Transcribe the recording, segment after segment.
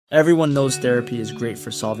Everyone knows therapy is great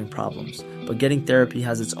for solving problems, but getting therapy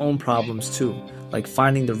has its own problems too, like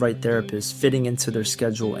finding the right therapist, fitting into their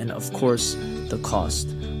schedule, and of course, the cost.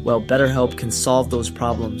 Well, BetterHelp can solve those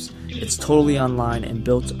problems. It's totally online and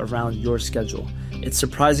built around your schedule. It's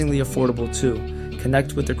surprisingly affordable too.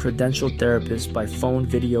 Connect with a credentialed therapist by phone,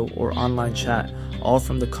 video, or online chat, all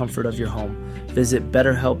from the comfort of your home. Visit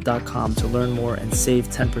BetterHelp.com to learn more and save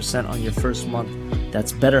 10% on your first month.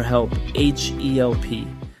 That's BetterHelp, H-E-L-P.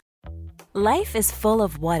 Life is full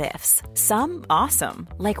of what-ifs. Some awesome,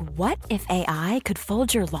 like what if AI could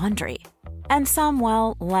fold your laundry? And some,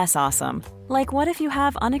 well, less awesome, like what if you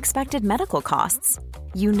have unexpected medical costs?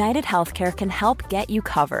 United Healthcare can help get you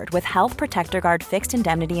covered with Health Protector Guard fixed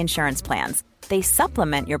indemnity insurance plans. They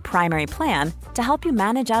supplement your primary plan to help you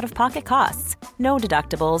manage out-of-pocket costs. No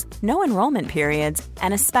deductibles, no enrollment periods,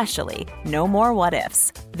 and especially no more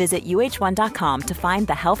what-ifs. Visit uh1.com to find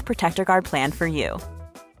the Health Protector Guard plan for you.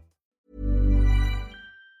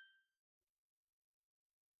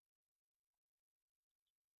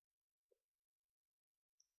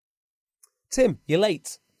 Tim, you're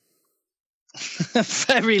late.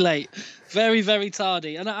 Very late. Very, very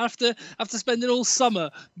tardy. And after spending all summer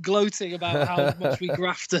gloating about how much we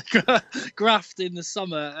graft in the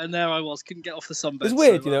summer, and there I was, couldn't get off the sunbed. It's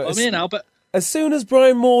weird, so, you know. I'm here now, but as soon as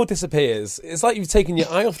Brian Moore disappears, it's like you've taken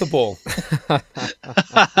your eye off the ball.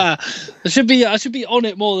 I should be on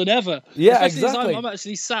it more than ever. Yeah, especially exactly. As I'm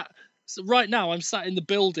actually sat. So right now, I'm sat in the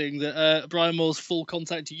building that Brian Moore's Full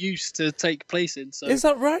Contact used to take place in. So is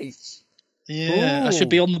that right? Yeah, Ooh. I should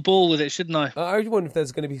be on the ball with it, shouldn't I? I wonder if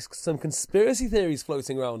there's going to be some conspiracy theories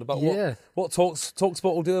floating around about what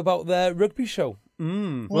TalkSport will do about their rugby show.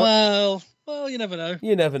 Well, you never know.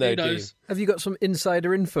 You never know, Who do you? knows? Have you got some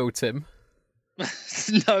insider info, Tim?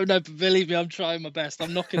 No, but believe me, I'm trying my best.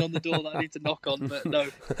 I'm knocking on the door that I need to knock on, but no.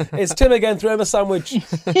 It's Tim again, throw him a sandwich.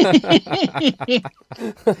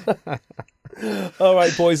 All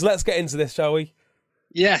right, boys, let's get into this, shall we?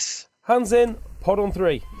 Yes. Hands in, pod on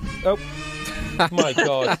 3. Oh, my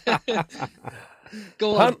God.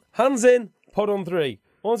 Go on. Hands in, pod on 3.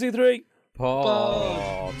 1, 2, 3.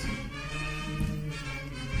 Pod.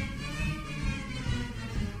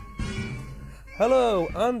 Hello,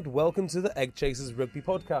 and welcome to the Egg Chasers Rugby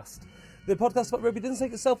Podcast. The podcast about rugby doesn't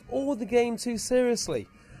take itself or the game too seriously.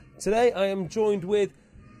 Today I am joined with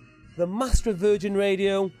the master of Virgin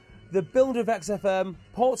Radio, the builder of XFM,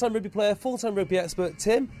 part-time rugby player, full-time rugby expert,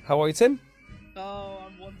 Tim. How are you, Tim? Oh,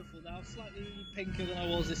 I'm wonderful now. Slightly pinker than I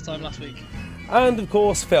was this time last week. And, of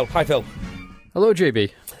course, Phil. Hi, Phil. Hello,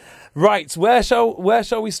 JB. Right, where shall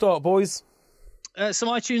we start, boys? Some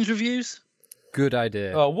iTunes reviews. Good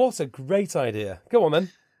idea. Oh, what a great idea. Go on, then.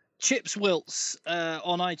 Chips Wilts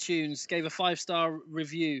on iTunes gave a 5-star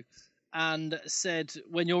review and said,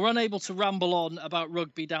 when you're unable to ramble on about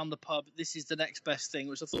rugby down the pub, this is the next best thing,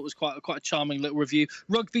 which I thought was quite a charming little review.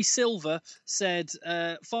 Rugby Silver said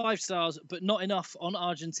 5 stars, but not enough on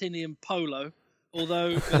Argentinian polo.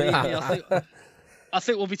 Although, believe me, I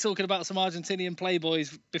think we'll be talking about some Argentinian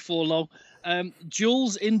playboys before long.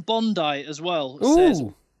 Jules in Bondi as well says,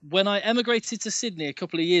 when I emigrated to Sydney a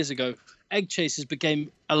couple of years ago, Egg Chasers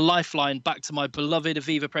became a lifeline back to my beloved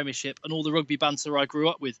Aviva Premiership and all the rugby banter I grew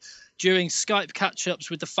up with. During Skype catch-ups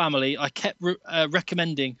with the family, I kept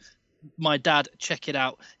recommending my dad check it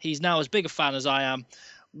out. He's now as big a fan as I am.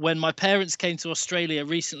 When my parents came to Australia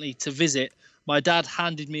recently to visit, my dad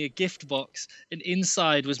handed me a gift box, and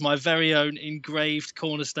inside was my very own engraved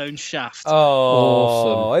cornerstone shaft. Oh,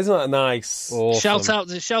 awesome. Isn't that nice? Awesome.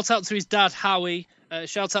 Shout out to his dad, Howie.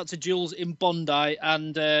 Shout out to Jules in Bondi.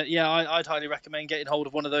 And I'd highly recommend getting hold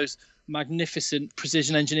of one of those magnificent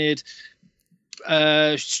precision-engineered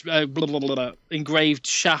engraved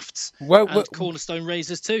shafts and cornerstone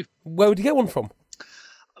razors too. Where would you get one from?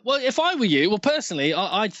 Well, if I were you, personally,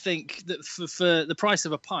 I'd think that for the price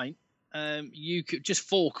of a pint, you could just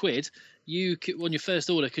 £4. You could, on your first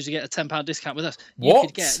order, because you get a £10 discount with us. You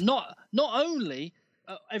could get not only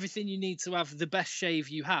everything you need to have the best shave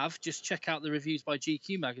you have. Just check out the reviews by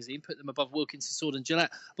GQ magazine. Put them above Wilkinson Sword and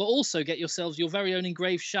Gillette, but also get yourselves your very own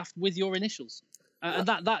engraved shaft with your initials. And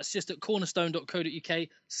that's just at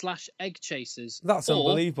cornerstone.co.uk/eggchasers. That's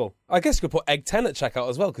unbelievable. I guess you could put Egg 10 at checkout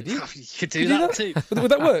as well, could you? You could do that too.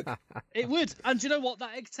 Would that work? It would. And do you know what?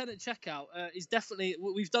 That Egg 10 at checkout is definitely...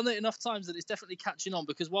 We've done it enough times that it's definitely catching on,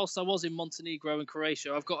 because whilst I was in Montenegro and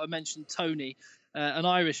Croatia, I've got to mention Tony, an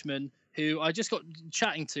Irishman, who I just got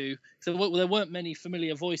chatting to. So there weren't many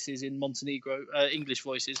familiar voices in Montenegro, English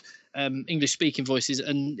voices, English-speaking voices,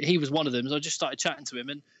 and he was one of them. So I just started chatting to him,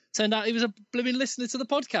 and turned out he was a blooming listener to the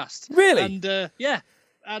podcast. Really? And yeah.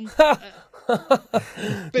 And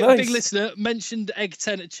Nice. big listener, mentioned Egg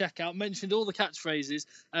 10 at checkout, mentioned all the catchphrases,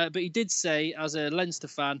 but he did say, as a Leinster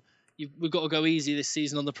fan, we've got to go easy this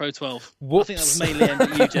season on the Pro 12. Whoops. I think that was mainly aimed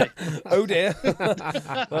at you, Jay. Oh dear.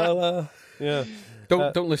 Well, yeah.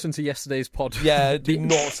 Don't listen to yesterday's pod. Yeah, do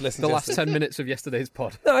not listen the to last 10 minutes of yesterday's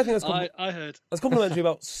pod. No, I think that's I heard. that's complimentary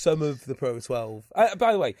about some of the Pro 12.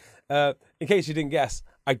 By the way, in case you didn't guess,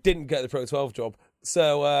 I didn't get the Pro 12 job,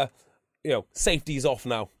 so safety's off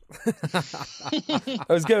now. I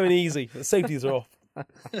was going easy, but safeties are off.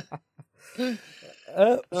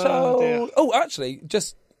 Actually,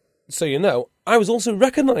 just so you know, I was also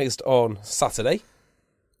recognised on Saturday.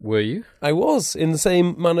 Were you? I was, in the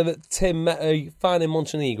same manner that Tim met a fan in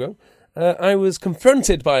Montenegro. I was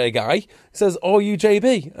confronted by a guy who says, "Are you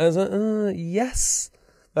JB?" I was like, yes.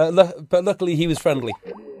 But luckily he was friendly.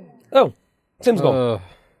 Oh, Tim's gone.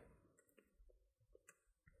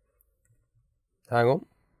 Hang on.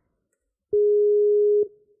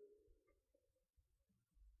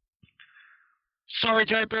 Sorry,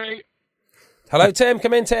 JB. Hello, Tim.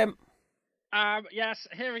 Come in, Tim. Yes,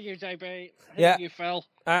 hearing you, JB. Hearing Yeah. you, Phil.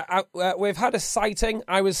 We've had a sighting.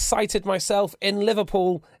 I was sighted myself in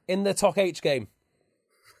Liverpool in the Tok H game.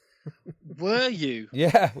 Were you?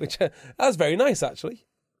 Yeah, which that was very nice, actually.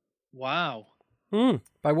 Wow.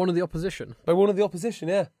 By one of the opposition. By one of the opposition,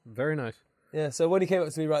 yeah. Very nice. Yeah, so when he came up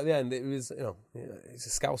to me right at the end, it was, he's a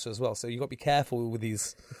Scouser as well, so you've got to be careful with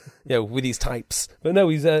these, with these types. But no,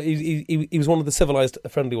 he was one of the civilised,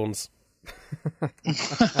 friendly ones.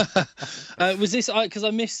 Was this because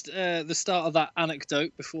I missed the start of that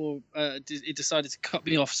anecdote before he decided to cut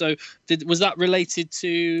me off? So was that related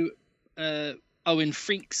to Owen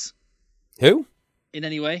Freaks? Who? In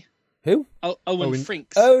any way? Who? Owen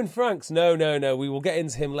Freaks. Owen Franks. No. We will get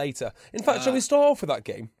into him later. In fact, shall we start off with that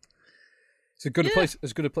game? It's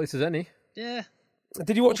as good a place as any. Yeah.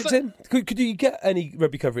 Did you watch it, Tim? Could you get any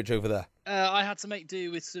rugby coverage over there? I had to make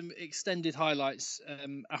do with some extended highlights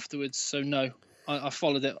afterwards, so no. I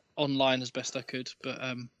followed it online as best I could, but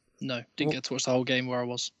no, didn't get to watch the whole game where I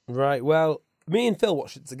was. Right, well, me and Phil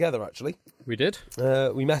watched it together, actually. We did.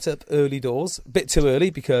 We met up early doors, a bit too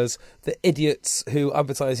early because the idiots who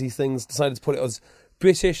advertise these things decided to put it as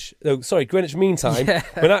Greenwich Mean Time,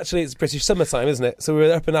 when actually it's British summertime, isn't it? So we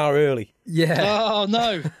were up an hour early. Yeah. Oh,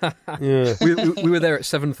 no. Yeah. we were there at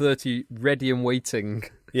 7:30, ready and waiting.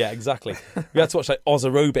 Yeah, exactly. We had to watch like Oz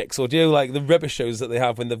Aerobics or like the rubbish shows that they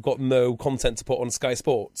have when they've got no content to put on Sky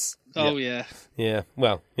Sports. Oh, yeah. Yeah,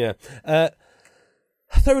 well, yeah.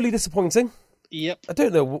 Thoroughly disappointing. Yep. I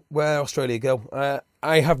don't know where Australia go.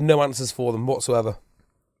 I have no answers for them whatsoever.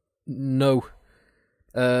 No.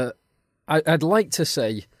 I'd like to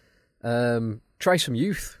say, try some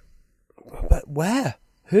youth. But where?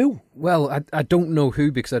 Who? Well, I don't know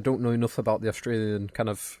who because I don't know enough about the Australian kind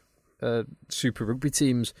of Super Rugby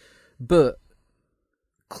teams. But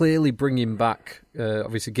clearly bringing back,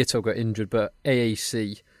 obviously Gitto got injured, but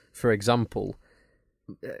AAC, for example,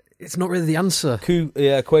 it's not really the answer.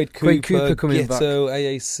 Quade Cooper coming back.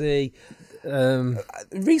 Gitto, AAC.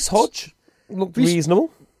 Reece Hodge looked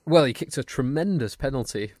reasonable. Well, he kicked a tremendous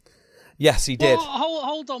penalty. Yes, he did. Well,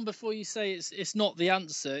 hold on before you say it's not the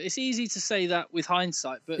answer. It's easy to say that with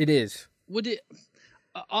hindsight, but It is. would it?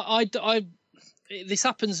 This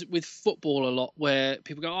happens with football a lot, where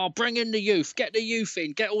people go, "Oh, bring in the youth, get the youth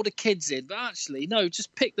in, get all the kids in." But actually, no,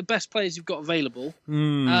 just pick the best players you've got available,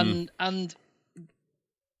 and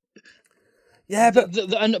yeah, but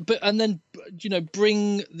and then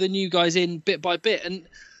bring the new guys in bit by bit. And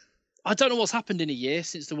I don't know what's happened in a year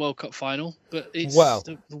since the World Cup final, but the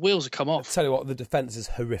wheels have come off. I'll tell you what, the defence is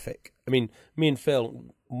horrific. I mean, me and Phil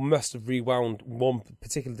must have rewound one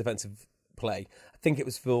particular defensive play. I think it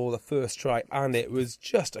was for the first try, and it was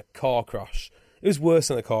just a car crash. It was worse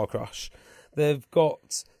than a car crash. They've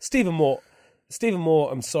got Stephen Moore. Stephen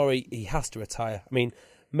Moore, I'm sorry, he has to retire. I mean,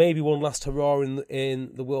 maybe one last hurrah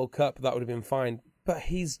in the World Cup, that would have been fine. But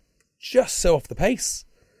he's just so off the pace.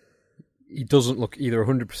 He doesn't look either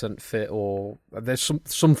 100% fit or there's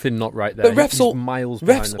something not right there. But He's miles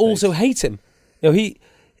behind refs the also pace. hate him.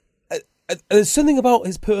 There's something about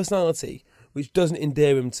his personality which doesn't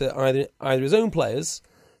endear him to either his own players,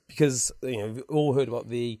 because we've all heard about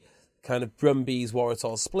the kind of Brumbies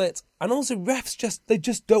Waratahs split, and also refs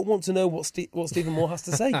just don't want to know what Stephen Moore has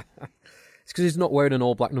to say. It's because he's not wearing an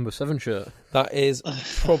All Black number 7 shirt. That is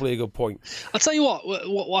probably a good point. I'll tell you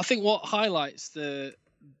what I think what highlights the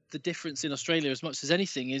difference in Australia as much as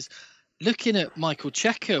anything is looking at Michael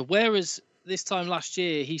Checker. Whereas this time last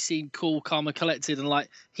year he seemed cool, calm and collected, and like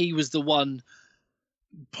he was the one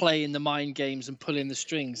playing the mind games and pulling the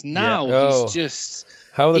strings. Now he's just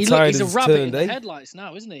how the tide he's a has rabbit turned, in the headlights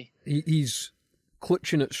now, isn't he? He's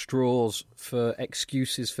clutching at straws for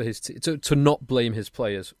excuses for his to not blame his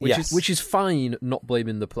players, which is fine, not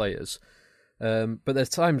blaming the players. But there's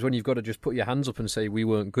times when you've got to just put your hands up and say we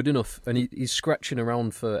weren't good enough, and he's scratching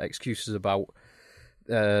around for excuses about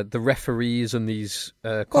the referees and these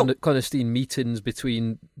clandestine meetings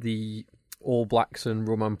between the All Blacks and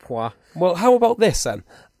Romain Poix. Well, how about this then?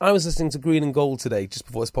 I was listening to Green and Gold today, just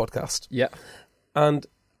before this podcast. Yeah. And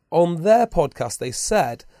on their podcast, they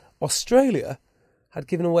said Australia had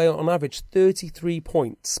given away, on average, 33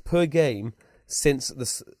 points per game since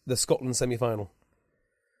the Scotland semi-final.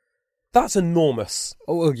 That's enormous.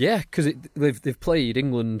 Oh, well, yeah, because they've played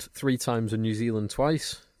England 3 times and New Zealand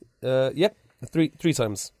twice. Yep, three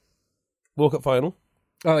times. World Cup final.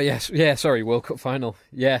 Oh, yes. Yeah, sorry, World Cup final.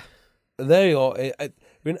 Yeah. There you are.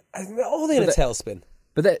 Are they in a tailspin?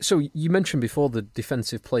 But so you mentioned before the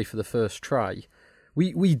defensive play for the first try.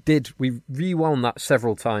 We rewound that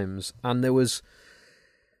several times, and there was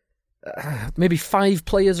maybe 5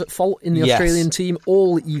 players at fault in the Australian team,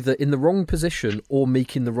 all either in the wrong position or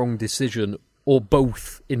making the wrong decision, or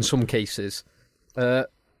both in some cases. And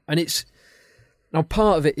it's now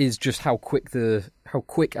part of it is just how quick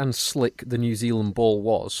and slick the New Zealand ball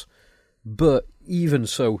was. But even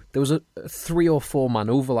so, there was a 3 or 4 man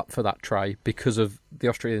overlap for that try because of the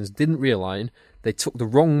Australians didn't realign. They took the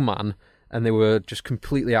wrong man and they were just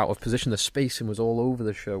completely out of position. The spacing was all over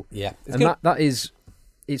the show. Yeah,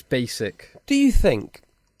 it's basic. Do you think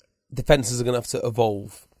defences are going to have to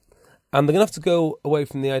evolve, and they're going to have to go away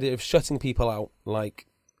from the idea of shutting people out, like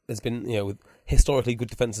has been historically good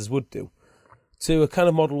defences would do, to a kind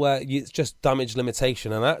of model where it's just damage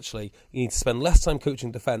limitation, and actually you need to spend less time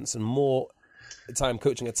coaching defence and more time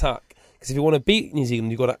coaching attack? Because if you want to beat New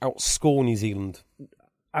Zealand, you've got to outscore New Zealand.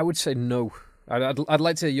 I would say no. I'd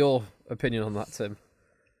like to hear your opinion on that, Tim.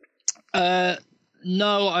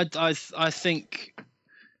 No, I think,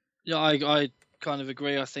 I kind of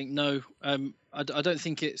agree. I think no. I don't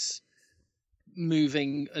think it's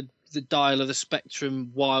moving the dial of the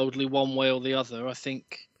spectrum wildly one way or the other. I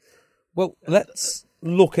think. Well, let's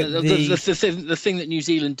look at the thing that New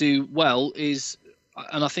Zealand do well is,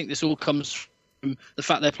 and I think this all comes from the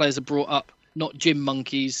fact their players are brought up not gym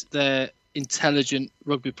monkeys. They're intelligent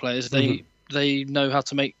rugby players. They know how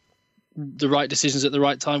to make the right decisions at the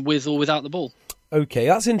right time with or without the ball. Okay,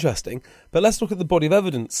 that's interesting. But let's look at the body of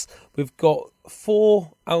evidence. We've got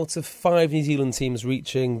 4 out of 5 New Zealand teams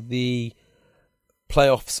reaching the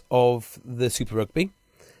playoffs of the Super Rugby.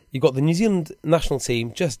 You've got the New Zealand national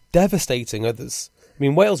team just devastating others. I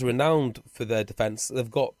mean, Wales are renowned for their defence.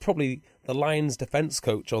 They've got probably the Lions defence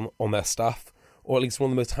coach on their staff, or at least one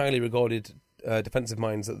of the most highly regarded defensive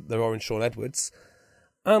minds that there are in Sean Edwards.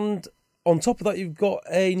 And on top of that, you've got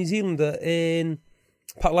a New Zealander in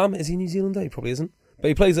Pat Lam. Is he a New Zealander? He probably isn't. But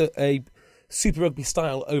he plays a Super Rugby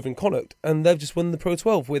style over in Connacht, and they've just won the Pro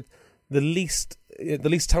 12 with the least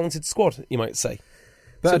talented squad, you might say.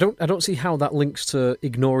 But so, I don't see how that links to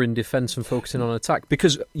ignoring defence and focusing on attack.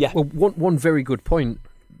 Because one very good point,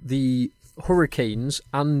 the Hurricanes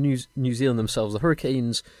and New Zealand themselves, the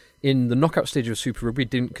Hurricanes in the knockout stage of Super Rugby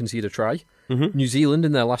didn't concede a try. Mm-hmm. New Zealand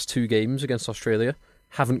in their last 2 games against Australia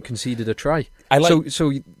haven't conceded a try.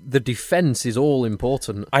 So the defence is all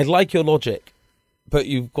important. I like your logic, but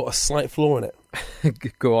you've got a slight flaw in it.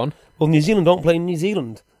 Go on. Well, New Zealand aren't playing New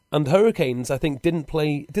Zealand. And Hurricanes, I think, didn't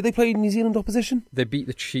play... Did they play New Zealand opposition? They beat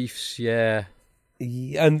the Chiefs, yeah.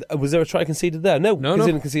 And was there a try conceded there? No, because they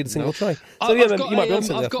didn't concede a single try. So you might be on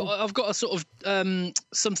something there. I've got a sort of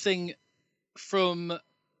something from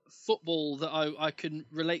football that I can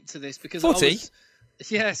relate to this, because Footy?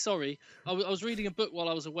 I was reading a book while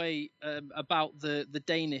I was away about the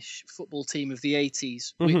Danish football team of the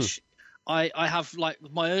 80s, which I have, like,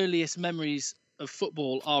 my earliest memories of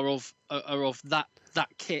football are of that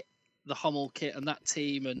kit, the Hummel kit, and that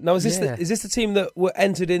team. And now, is this the team that were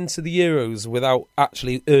entered into the Euros without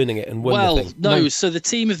actually earning it and won the thing? No. So the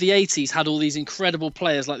team of the 80s had all these incredible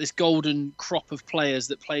players, like this golden crop of players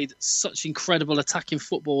that played such incredible attacking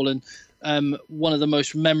football, and one of the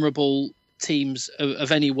most memorable teams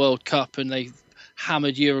of any World Cup, and they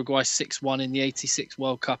hammered Uruguay 6-1 in the 86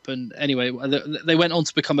 World Cup. And anyway, they went on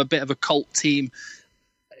to become a bit of a cult team,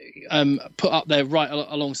 put up there right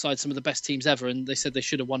alongside some of the best teams ever, and they said they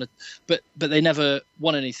should have won it, but they never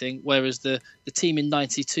won anything. Whereas the team in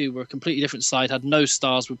 '92 were a completely different side, had no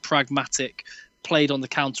stars, were pragmatic, played on the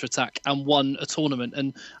counter attack, and won a tournament.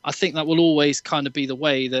 And I think that will always kind of be the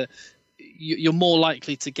way, that you're more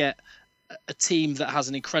likely to get a team that has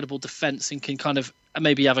an incredible defence and can kind of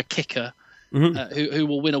maybe have a kicker who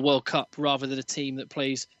will win a World Cup rather than a team that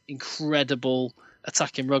plays incredible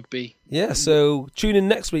attacking rugby. Yeah, so tune in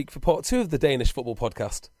next week for part 2 of the Danish football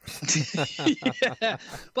podcast. Yeah,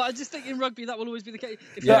 but I just think in rugby that will always be the case.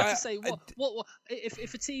 If you have to say what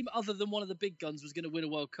if a team other than one of the big guns was going to win a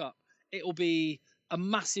World Cup, it will be a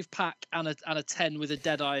massive pack and a 10 with a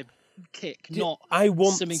dead eye kick, not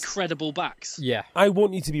some incredible backs. Yeah, I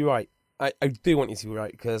want you to be right. I do want you to be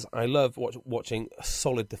right, because I love watching a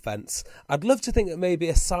solid defence. I'd love to think that maybe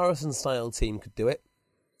a Saracen-style team could do it.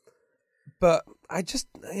 But I just,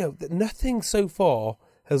 nothing so far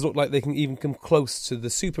has looked like they can even come close to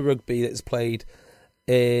the Super Rugby that is played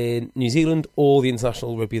in New Zealand or the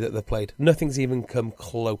international rugby that they've played. Nothing's even come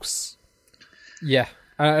close. Yeah,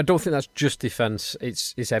 I don't think that's just defence.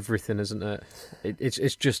 It's everything, isn't it?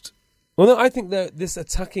 It's just... Well, no, I think that this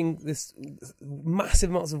attacking, this massive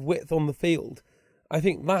amounts of width on the field, I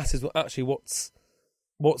think that is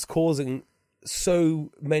what's causing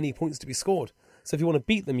so many points to be scored. So if you want to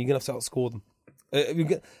beat them, you're going to have to outscore them.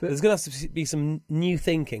 There's going to have to be some new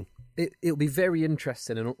thinking. It'll be very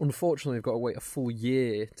interesting, and unfortunately we've got to wait a full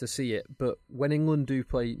year to see it. But when England do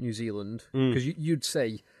play New Zealand, because you'd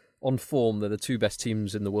say on form they're the 2 best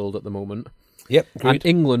teams in the world at the moment. Yep, agreed. And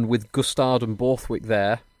England with Gustard and Borthwick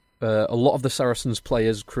there, a lot of the Saracens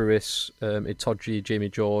players, Cruis, Itoje, Jamie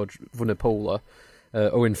George, Vunipola,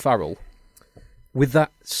 Owen Farrell, with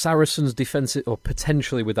that Saracens defensive, or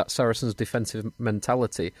potentially with that Saracens defensive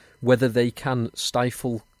mentality, whether they can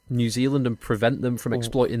stifle New Zealand and prevent them from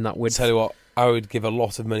exploiting that width. Tell you what, I would give a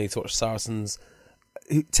lot of money to watch Saracens,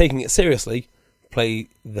 taking it seriously, play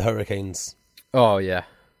the Hurricanes. Oh yeah,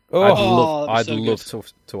 I'd love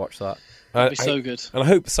to watch that. That'd be so good. And I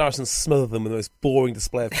hope Saracens smother them with the most boring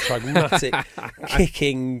display of pragmatic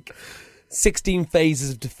kicking, 16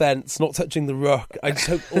 phases of defence, not touching the ruck. I just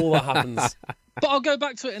hope all that happens. But I'll go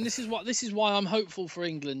back to it, and this is why I'm hopeful for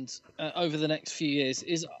England over the next few years.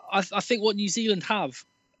 Is I think what New Zealand have,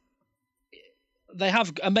 they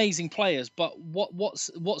have amazing players, but what's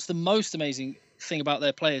the most amazing thing about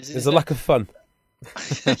their players is the lack of fun.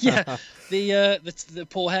 Yeah, the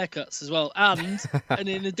poor haircuts as well, and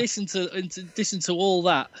in addition to all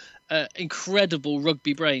that, incredible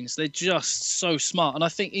rugby brains. They're just so smart, and I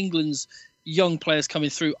think England's young players coming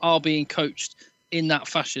through are being coached in that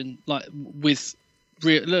fashion, like with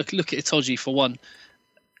look at Itoje for one,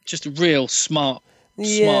 just a real smart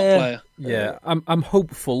player. Yeah, I'm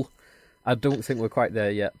hopeful. I don't think we're quite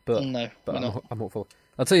there yet, but I'm hopeful.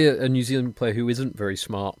 I'll tell you a New Zealand player who isn't very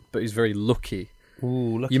smart, but is very lucky.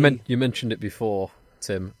 Ooh, lucky. You mentioned it before,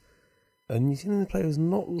 Tim. A New Zealand player who's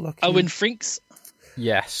not lucky. Owen Frinks.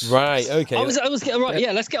 Yes. Right. Okay. I was right.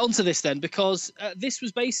 Yeah. Let's get onto this then, because this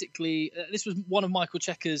was basically one of Michael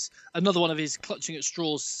Checker's, another one of his clutching at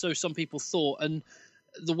straws. So some people thought, and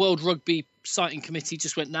the World Rugby Sighting Committee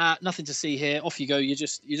just went, nah, nothing to see here. Off you go. You're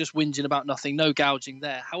just whinging about nothing. No gouging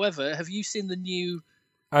there. However, have you seen the new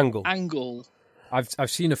angle?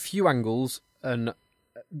 I've seen a few angles, and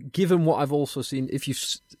given what I've also seen, if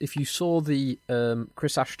you saw the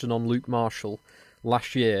Chris Ashton on Luke Marshall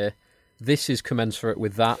last year, this is commensurate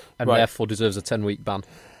with that, and therefore deserves a 10-week ban.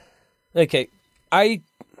 Okay,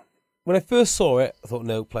 when I first saw it, I thought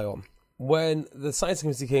no, play on. When the science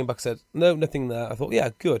committee came back and said no, nothing there, I thought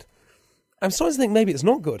good. I'm starting to think maybe it's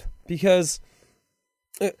not good, because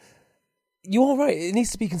you're right. It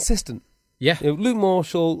needs to be consistent. Yeah, Luke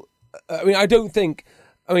Marshall. I mean, I don't think.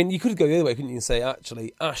 I mean, you could go the other way, couldn't you, and say,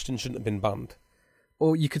 actually, Ashton shouldn't have been banned.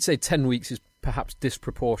 Or you could say 10 weeks is perhaps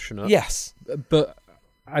disproportionate. Yes. But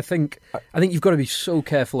I think you've got to be so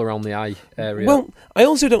careful around the eye area. Well, I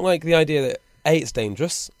also don't like the idea that, A, it's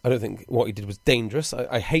dangerous. I don't think what he did was dangerous.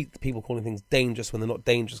 I hate people calling things dangerous when they're not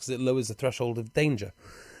dangerous, because it lowers the threshold of danger.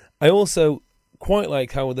 I also quite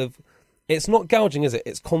like how it's not gouging, is it?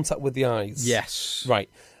 It's contact with the eyes. Yes. Right.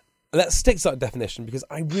 Let's stick to that definition, because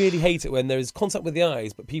I really hate it when there is contact with the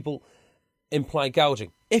eyes, but people imply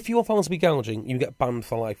gouging. If you are found to be gouging, you get banned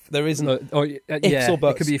for life. There isn't ifs or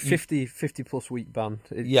buts. It could be a 50 plus week ban.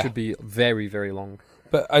 It should be very, very long.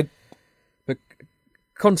 But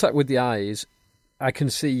contact with the eyes, I can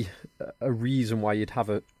see a reason why you'd have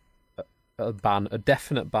a ban, a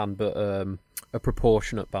definite ban, but a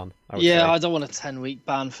proportionate ban. I would say. I don't want a 10-week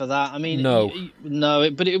ban for that. I mean,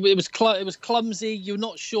 but it was clumsy. You're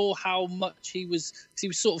not sure how much he was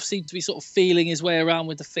seemed to be sort of feeling his way around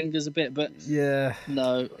with the fingers a bit. But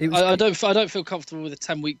I don't feel comfortable with a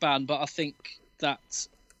 10-week ban. But I think that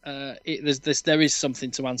there is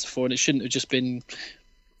something to answer for, and it shouldn't have just been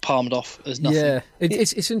palmed off as nothing. Yeah,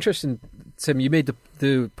 it's interesting, Tim. You made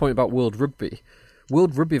the point about World Rugby.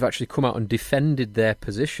 World Rugby have actually come out and defended their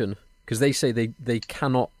position, because they say they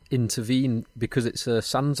cannot intervene because it's a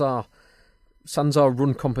Sanzar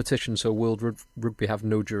run competition, so World Rugby have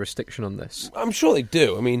no jurisdiction on this. I'm sure they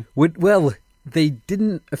do. I mean, well, they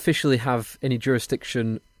didn't officially have any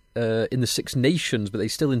jurisdiction in the Six Nations, but they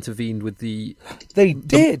still intervened with the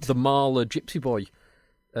Marla Gypsy Boy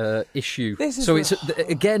issue. So it's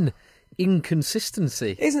again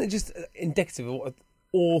inconsistency. Isn't it just indicative of what an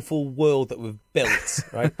awful world that we've built,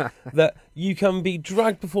 right? That you can be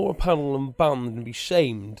dragged before a panel and banned and be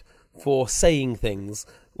shamed for saying things,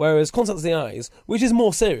 whereas contact with the eyes, which is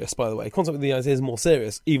more serious, by the way, contact with the eyes is more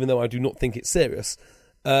serious, even though I do not think it's serious,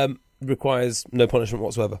 requires no punishment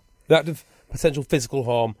whatsoever. The act of potential physical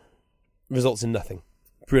harm results in nothing.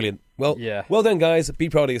 Brilliant. Well, well done, guys. Be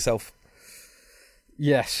proud of yourself.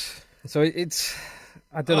 Yes. So it's...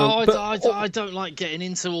 I don't know. I don't like getting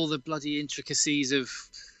into all the bloody intricacies of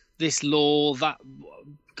this law, that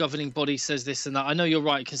governing body says this and that. I know you're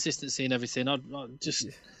right, consistency and everything. I just...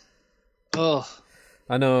 Oh.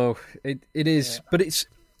 I know. It is. But it's...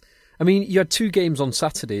 I mean, you had 2 games on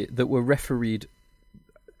Saturday that were refereed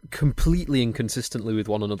completely inconsistently with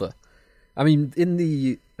one another. I mean, in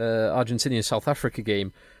the Argentina-South Africa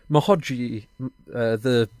game, Mahodji,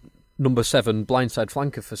 the number 7 blindside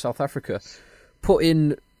flanker for South Africa, put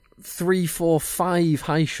in 3, 4, 5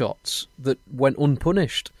 high shots that went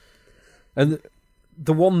unpunished. And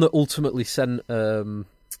the one that ultimately sent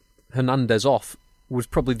Hernandez off was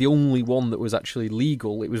probably the only one that was actually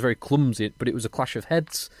legal. It was very clumsy, but it was a clash of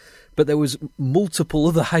heads. But there was multiple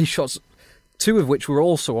other high shots, 2 of which were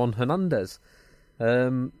also on Hernandez.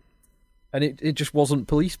 And it just wasn't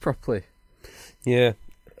policed properly. Yeah.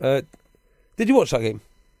 Did you watch that game?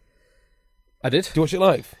 I did. Did you watch it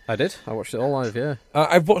live? I did. I watched it all live, yeah.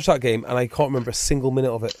 I've watched that game and I can't remember a single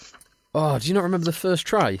minute of it. Oh, do you not remember the first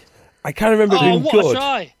try? I can't remember it being good. Oh, what a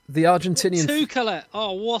try! The Argentinian... Tuchel.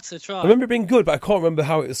 Oh, what a try. I remember it being good, but I can't remember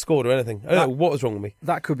how it was scored or anything. I don't know what was wrong with me.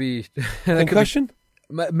 That could be... Concussion?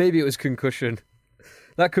 Maybe it was concussion.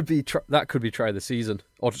 That could be try the season.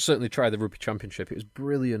 Or certainly try the Rugby Championship. It was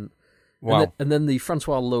brilliant. Wow. And then the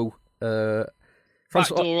Francois Lowe...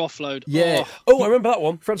 Backdoor offload. Yeah. Oh, I remember that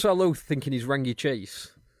one. Francois Lowe thinking he's Rangi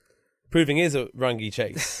Chase. Proving he is a Rangi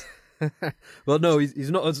Chase. Well, no, he's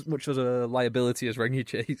not as much as a liability as Rangi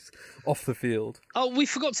Chase off the field. Oh, we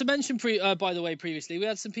forgot to mention, by the way, previously, we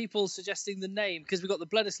had some people suggesting the name, because we got the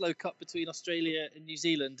Bledisloe Cup between Australia and New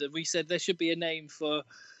Zealand, and we said there should be a name for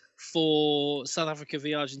South Africa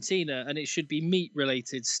v Argentina, and it should be meat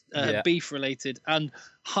related, beef related, and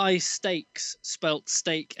high stakes, spelt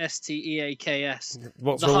steak, STEAKS.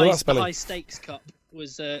 What's wrong with that spelling? The High Stakes Cup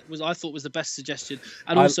was I thought was the best suggestion,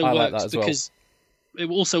 and also I works because it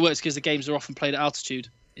also works because the games are often played at altitude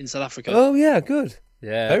in South Africa. Oh yeah, good.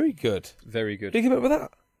 Yeah, very good, very good. Did you come up with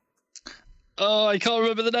that? Oh, I can't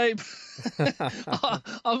remember the name. I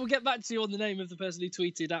will get back to you on the name of the person who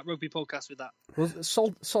tweeted at Rugby Podcast with that. Well,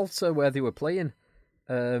 Salta, where they were playing,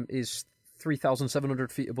 is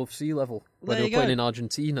 3,700 feet above sea level when they were playing in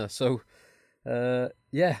Argentina. So,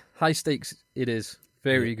 high stakes it is.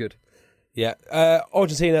 Very good. Yeah,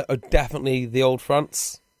 Argentina are definitely the old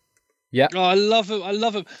France. Yeah. Oh, I love them. I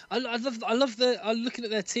love I'm looking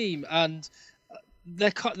at their team, and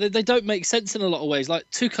they don't make sense in a lot of ways.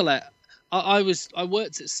 Like Tuchel, I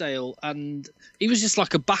worked at Sale, and he was just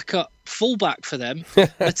like a backup fullback for them.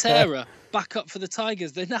 Matera, backup for the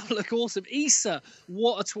Tigers. They now look awesome. Issa,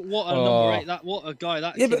 what a number 8. What a guy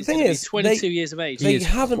that. Yeah, but the thing is, 22 years of age. They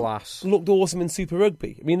haven't looked awesome in Super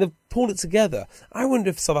Rugby. I mean, they've pulled it together. I wonder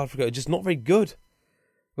if South Africa are just not very good.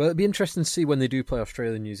 Well, it'd be interesting to see when they do play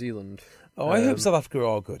Australia and New Zealand. Oh, I hope South Africa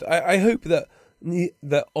are good. I hope that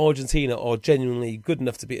Argentina are genuinely good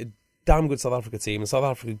enough to be a damn good South Africa team, and South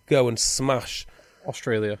Africa go and smash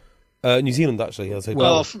Australia. New Zealand, actually.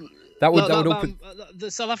 Well, that would open... the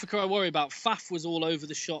South Africa I worry about. Faf was all over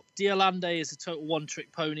the shop. Diolande is a total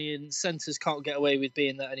one-trick pony, and centres can't get away with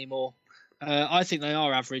being that anymore. I think they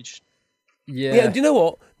are average. Yeah, and do you know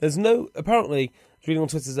what? There's no... Apparently, reading on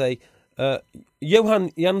Twitter today,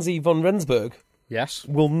 Johan Janzi von Rensburg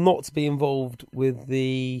will not be involved with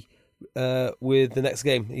the next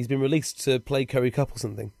game. He's been released to play Curry Cup or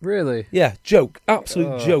something. Really? Yeah, joke.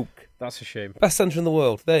 Absolute joke. That's a shame. Best centre in the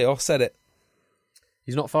world. There you are, said it.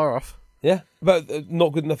 He's not far off. Yeah, but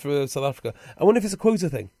not good enough for South Africa. I wonder if it's a quota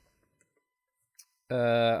thing.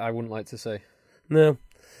 I wouldn't like to say. No.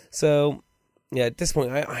 So, yeah, at this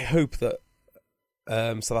point, I hope that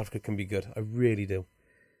South Africa can be good. I really do.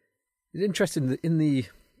 It's interesting that in the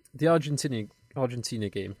Argentina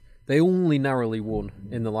game, they only narrowly won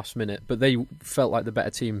in the last minute, but they felt like the better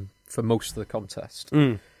team for most of the contest.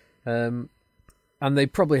 And they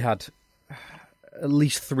probably had at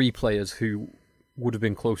least 3 players who would have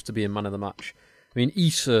been close to being man of the match. I mean,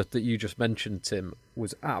 Issa, that you just mentioned, Tim,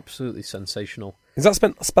 was absolutely sensational. Is that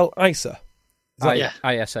spelled Isa?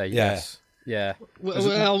 ISA, yes. Yeah.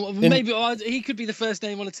 Well, maybe he could be the first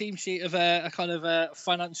name on a team sheet of a kind of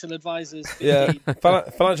financial advisors. 15. Yeah,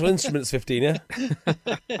 financial instruments 15, yeah?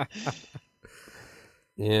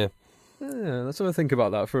 Yeah. Yeah, let's have a think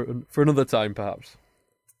about that for another time, perhaps.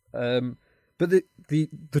 But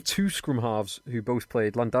the two scrum halves who both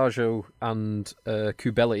played, Landajo and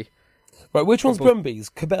Kubeli. Right, which one's Brumbies?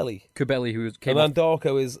 Kubeli, who came and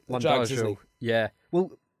Landarko is Jags, isn't Landajo. he? Yeah.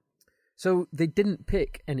 Well, so they didn't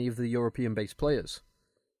pick any of the European-based players.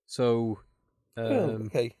 So,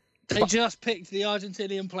 okay. They just picked the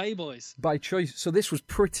Argentinian playboys by choice. So this was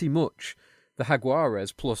pretty much the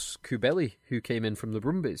Jaguares plus Kubeli who came in from the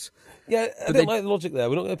Brumbies. Yeah, I don't like the logic there.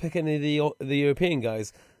 We're not going to pick any of the European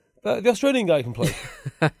guys. But the Australian guy can play.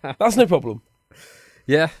 That's no problem.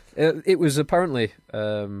 Yeah, it was apparently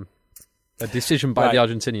a decision by the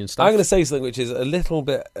Argentinian staff. I'm going to say something which is a little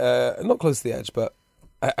bit, not close to the edge, but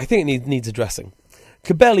I think it needs addressing.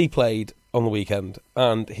 Kubeli played on the weekend,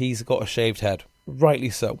 and he's got a shaved head.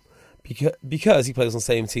 Rightly so. Because he plays on the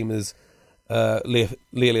same team as Leo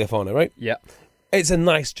Leofano, right? Yeah. It's a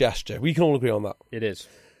nice gesture. We can all agree on that. It is.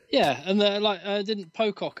 Yeah, and didn't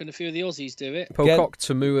Pocock and a few of the Aussies do it? Pocock,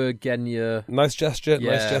 Tamua, Genya. Nice gesture,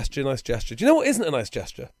 Yeah. nice gesture, nice gesture. Do you know what isn't a nice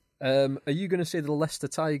gesture? Are you going to say the Leicester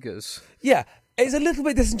Tigers? Yeah, it's a little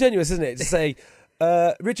bit disingenuous, isn't it, to say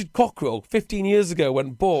Richard Cockrell 15 years ago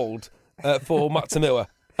went bald for Matt Tamua,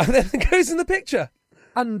 and then it goes in the picture.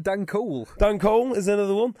 And Dan Cole. Dan Cole is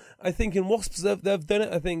another one. I think in Wasps they've done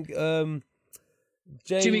it. I think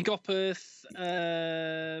Jimmy Gopperth,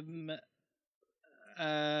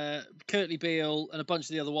 Curtly Beale, and a bunch of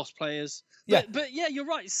the other Wasp players. Yeah. But yeah, you're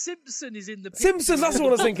right. Simpson is in the picture. Simpson, that's what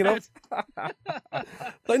I was thinking of.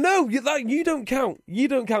 Like, no, you don't count. You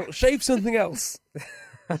don't count. Shave something else.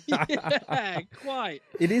 Yeah, quite.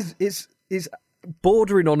 It's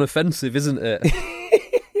bordering on offensive, isn't it?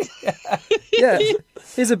 Yeah.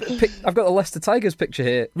 Here's I've got the Leicester Tigers picture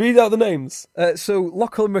here. Read out the names. So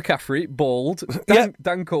Lachlan McCaffrey, bald.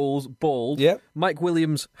 Dan Cole's bald. Yep. Mike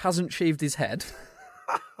Williams hasn't shaved his head.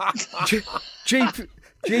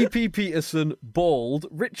 JP Peterson, bald.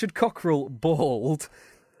 Richard Cockrell, bald.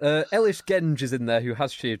 Ellis Genge is in there, who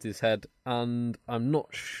has shaved his head, and I'm not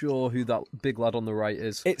sure who that big lad on the right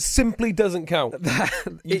is. It simply doesn't count.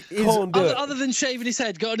 It can't do it. Other than shaving his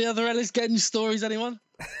head, got any other Ellis Genge stories, anyone?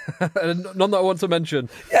 None that I want to mention.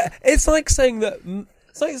 Yeah, it's like saying that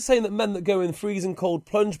men that go in freezing cold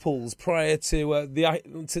plunge pools prior to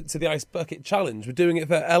the ice bucket challenge were doing it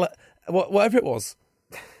for whatever it was,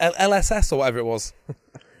 LSS or whatever it was.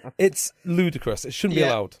 It's ludicrous. It shouldn't be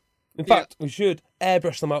allowed. In fact, we should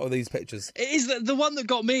airbrush them out of these pictures. It is the one that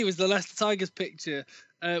got me was the Leicester Tigers picture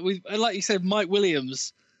with, like you said, Mike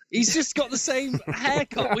Williams. He's just got the same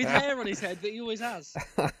haircut with hair on his head that he always has.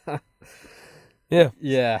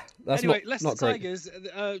 Yeah. That's anyway, not Leicester great. Tigers.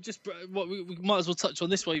 Just what we might as well touch on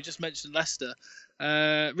this one. You just mentioned Leicester,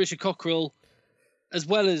 Richard Cockrell, as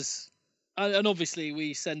well as, and obviously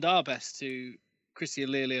we send our best to Christian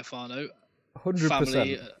Leofano. 100%.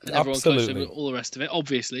 Family and everyone close to Absolutely. him, all the rest of it,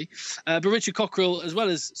 obviously. But Richard Cockrell, as well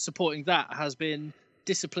as supporting that, has been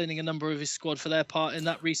disciplining a number of his squad for their part in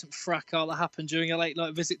that recent fracas that happened during a late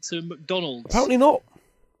night visit to McDonald's. Apparently not.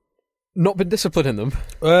 Not been disciplining them.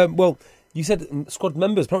 Well, you said squad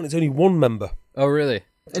members. Apparently, it's only one member. Oh, really?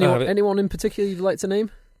 Anyone in particular you'd like to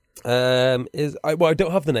name? I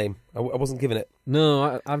don't have the name. I wasn't given it,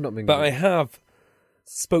 No, I've not been. but I have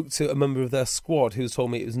spoke to a member of their squad who's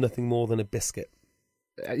told me it was nothing more than a biscuit.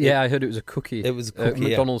 I heard it was a cookie. It was a cookie,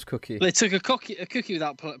 McDonald's cookie. They took a cookie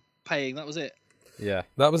without paying. That was it. Yeah.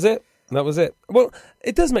 That was it. Well,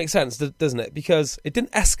 it does make sense, doesn't it? Because it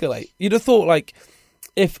didn't escalate. You'd have thought, like,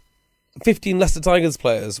 if 15 Leicester Tigers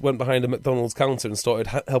players went behind a McDonald's counter and started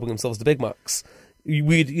helping themselves to Big Macs,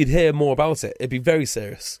 you'd hear more about it. It'd be very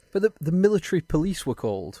serious. But the military police were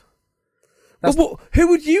called. Well, who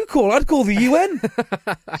would you call? I'd call the UN.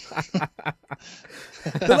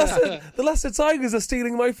 The Leicester Tigers are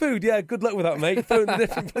stealing my food. Yeah, good luck with that, mate. Phone a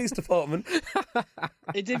different police department.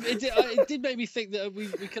 It did make me think that we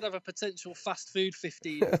could have a potential fast food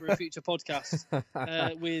 15 for a future podcast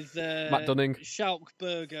with Matt Dunning, Schalk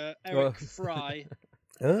Burger, Eric Fry.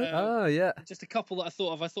 yeah. Just a couple that I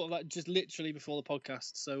thought of. I thought of that just literally before the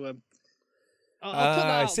podcast. So I'll put that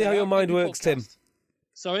I out see there how your at mind Rugby works, Podcast. Tim.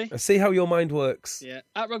 Sorry? I see how your mind works. Yeah,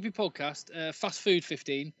 at Rugby Podcast, fast food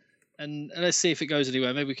 15, and let's see if it goes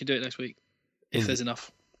anywhere. Maybe we can do it next week if there's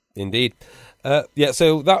enough. Indeed.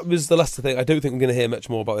 So that was the Leicester thing. I don't think we're going to hear much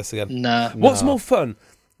more about this again. Nah. What's more fun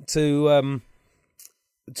to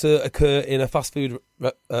to occur in a fast food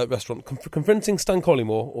restaurant, confronting Stan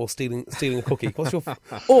Collymore or stealing a cookie? What's your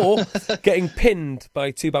or getting pinned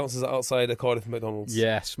by two bouncers outside a Cardiff McDonald's?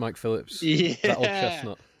 Yes, Mike Phillips. Yeah. That old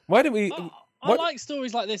chestnut. Why don't we? I like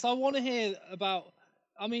stories like this. I want to hear about.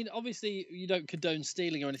 I mean, obviously, you don't condone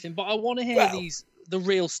stealing or anything, but I want to hear the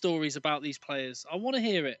real stories about these players. I want to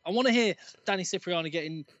hear it. I want to hear Danny Cipriani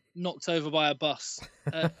getting knocked over by a bus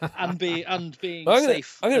and being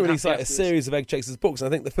safe. I'm going to release a series of Egg Chasers books, and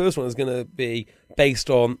I think the first one is going to be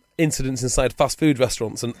based on incidents inside fast food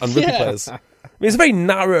restaurants and rugby players. I mean, it's a very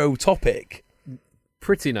narrow topic.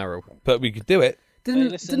 Pretty narrow. But we could do it.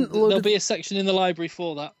 There'll be a section in the library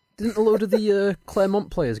for that. Didn't a load of the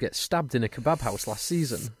Claremont players get stabbed in a kebab house last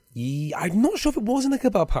season? Yeah, I'm not sure if it was in a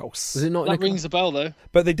kebab house. Was it not? That rings a bell, though.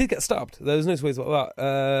 But they did get stabbed. There's no ways about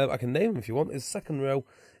that. I can name them if you want. It's second row.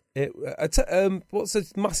 What's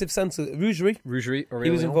the massive centre? Rougerie, Aurélien.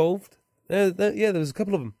 He was involved. Yeah, there was a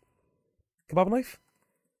couple of them. Kebab knife?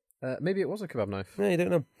 Maybe it was a kebab knife. Yeah, you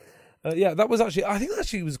don't know. Yeah, that was actually. I think that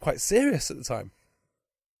actually was quite serious at the time.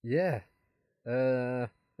 Yeah.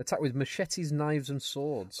 Attack with machetes, knives, and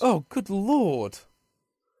swords. Oh, good lord!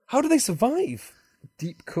 How do they survive?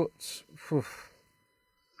 Deep cuts. Oof.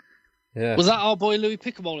 Yeah. Was that our boy Louis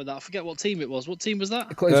Picamole in that? I forget what team it was. What team was that?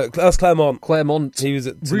 That's Claremont. Claremont. He was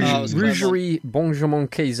at Rougerie, Benjamin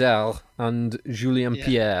Kaiser, and Julien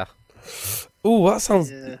Pierre. Oh, that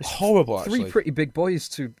sounds horrible, actually. 3 pretty big boys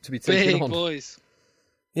to be taken on. Big boys.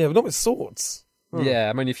 Yeah, but not with swords. Yeah,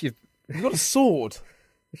 I mean, if you've got a sword.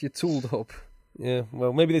 If you're tooled up. Yeah,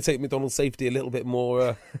 well, maybe they take McDonald's safety a little bit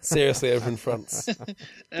more seriously over in France.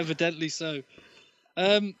 Evidently so.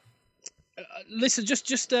 Listen,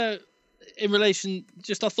 just in relation,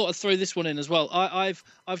 I thought I'd throw this one in as well.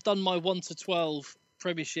 I've done my 1 to 12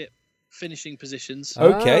 Premiership finishing positions.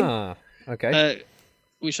 Okay.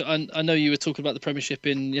 Which I know you were talking about the Premiership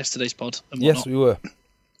in yesterday's pod. And yes, we were.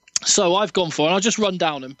 So I've gone for, and I'll just run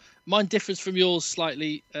down them. Mine differs from yours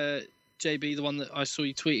slightly, JB, the one that I saw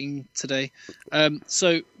you tweeting today.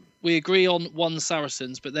 So we agree on 1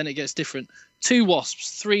 Saracens, but then it gets different. 2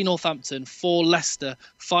 Wasps, 3 Northampton, 4 Leicester,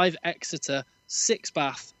 5 Exeter, 6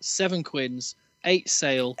 Bath, 7 Quins, 8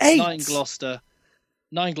 Sale, 9 Gloucester,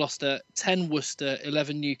 10 Worcester,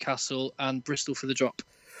 11 Newcastle, and Bristol for the drop.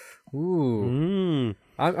 Ooh.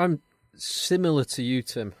 I'm similar to you,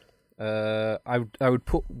 Tim. I would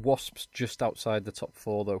put Wasps just outside the top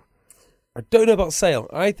 4, though. I don't know about Sale.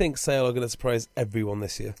 I think Sale are going to surprise everyone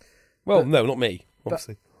this year. Well, no, not me,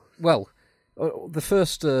 obviously. The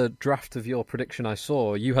first draft of your prediction I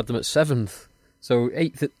saw, you had them at 7th. So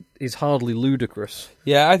 8th is hardly ludicrous.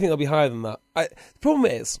 Yeah, I think they'll be higher than that. The problem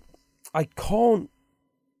is, I can't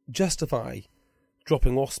justify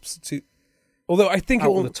dropping Wasps to... Although I think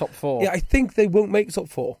out of the top 4. Yeah, I think they won't make top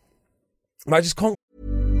 4. I just can't.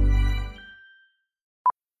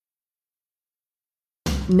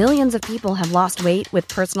 Millions of people have lost weight with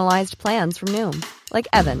personalized plans from Noom. Like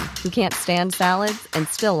Evan, who can't stand salads and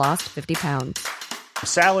still lost 50 pounds.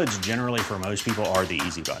 Salads generally for most people are the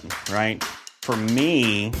easy button, right? For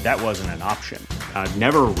me, that wasn't an option. I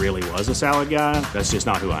never really was a salad guy. That's just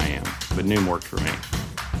not who I am. But Noom worked for me.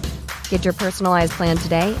 Get your personalized plan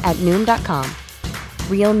today at Noom.com.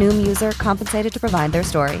 Real Noom user compensated to provide their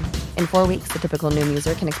story. In 4 weeks, the typical Noom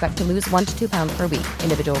user can expect to lose 1 to 2 pounds per week.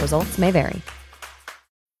 Individual results may vary.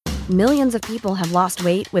 Millions of people have lost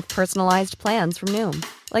weight with personalized plans from Noom.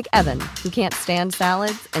 Like Evan, who can't stand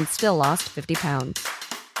salads and still lost 50 pounds.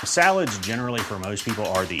 Salads generally for most people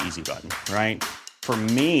are the easy button, right? For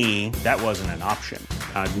me, that wasn't an option.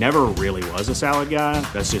 I never really was a salad guy.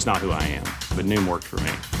 That's just not who I am. But Noom worked for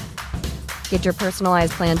me. Get your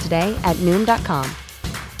personalized plan today at Noom.com.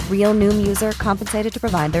 Real Noom user compensated to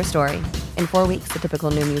provide their story. In 4 weeks, the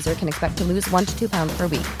typical Noom user can expect to lose 1 to 2 pounds per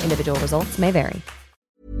week. Individual results may vary.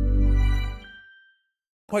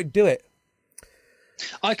 Quite do it.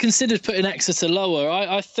 I considered putting Exeter lower.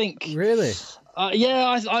 I think really.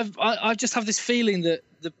 I just have this feeling that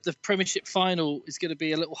the Premiership final is going to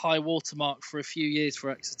be a little high watermark for a few years for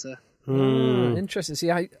Exeter. Interesting. See,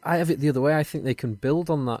 I have it the other way. I think they can build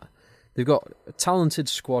on that. They've got a talented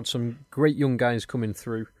squad, some great young guys coming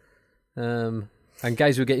through, and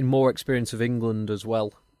guys who are getting more experience of England as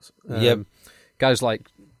well. Guys like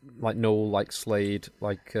Noel, like Slade,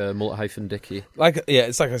 like Mullet-Dickey.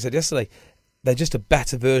 It's like I said yesterday. They're just a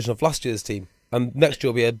better version of last year's team, and next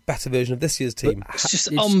year will be a better version of this year's team. It's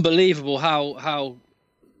just unbelievable how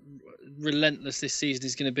relentless this season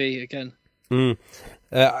is going to be again. I'm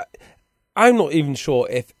not even sure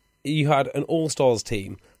if you had an all-stars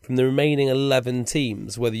team from the remaining 11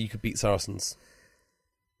 teams, whether you could beat Saracens.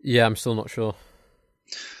 Yeah, I'm still not sure.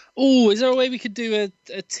 Oh, is there a way we could do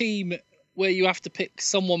a team where you have to pick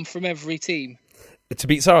someone from every team? To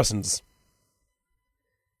beat Saracens.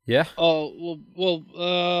 Yeah. Oh, well,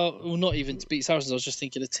 not even to beat Saracens. I was just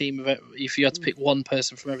thinking a team of it, if you had to pick one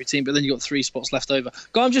person from every team, but then you got 3 spots left over.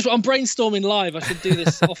 God, I'm brainstorming live. I should do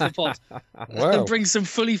this off the pod. Wow. And bring some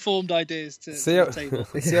fully formed ideas to the table.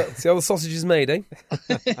 see how the sausage is made, eh?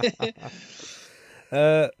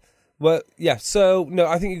 Well, yeah. So no,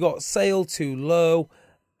 I think you got Sale too low,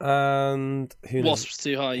 and Wasps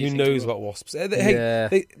too high. Who knows about Wasps?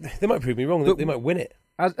 They might prove me wrong. They might win it.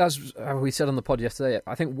 As we said on the pod yesterday,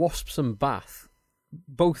 I think Wasps and Bath,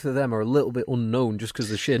 both of them are a little bit unknown just because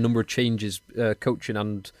of the sheer number of changes, coaching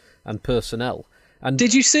and personnel. And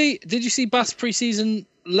did you see Bath's pre-season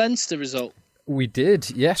Leinster result? We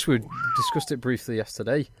did, yes. We discussed it briefly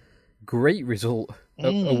yesterday. Great result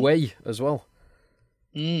away as well.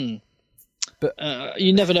 But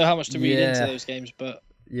you never know how much to read into those games. But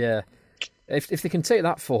yeah, if they can take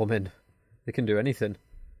that form in, they can do anything.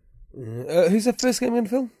 Who's their first game in,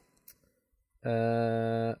 Phil?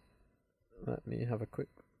 Let me have a quick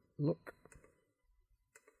look.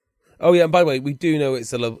 Oh yeah, and by the way, we do know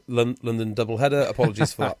it's a London doubleheader.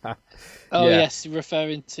 Apologies for that. Yes,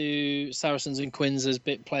 referring to Saracens and Quins as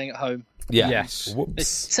playing at home. Yeah. Yes.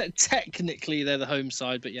 Whoops. Technically, they're the home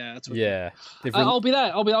side, but yeah, that's what I'll be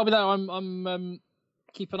there. I'll be there. I'm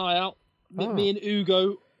keep an eye out. Me and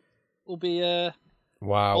Ugo will be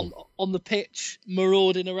on the pitch,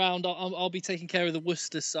 marauding around. I'll be taking care of the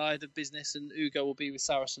Worcester side of business, and Ugo will be with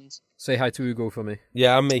Saracens. Say hi to Ugo for me.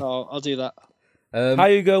 Yeah, and me. Oh, I'll do that. Hi,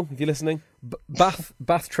 Ugo, if you're listening.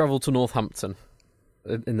 Bath travelled to Northampton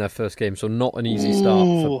in their first game, so not an easy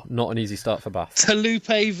start for Bath.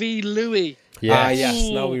 Talupe v Louis. Yes. Yes,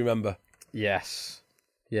 now we remember. Yes.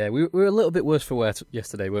 Yeah, we were a little bit worse for wear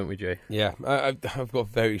yesterday, weren't we, Jay? Yeah, I've got a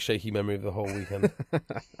very shaky memory of the whole weekend.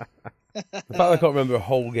 In fact, I can't remember a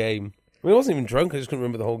whole game. I mean, I wasn't even drunk. I just couldn't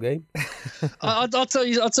remember the whole game. I'll tell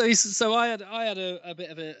you. So I had a bit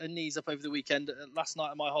of a knees up over the weekend last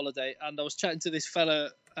night on my holiday, and I was chatting to this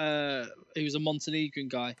fella who was a Montenegrin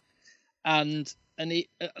guy, and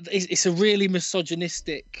it's a really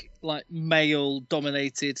misogynistic, like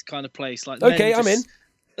male-dominated kind of place. Like, okay, I'm in.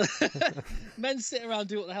 Men sit around,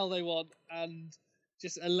 do what the hell they want, and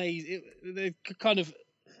just are lazy. They're kind of.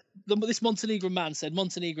 This Montenegrin man said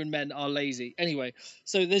Montenegrin men are lazy. Anyway,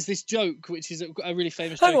 so there's this joke, which is a really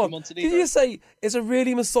famous joke in Montenegro. Did you say it's a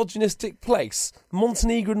really misogynistic place?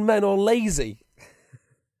 Montenegrin men are lazy.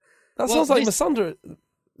 That sounds like misandry.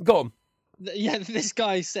 Go on. Yeah, this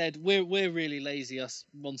guy said we're really lazy, us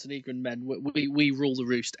Montenegrin men. We rule the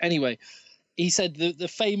roost. Anyway, he said the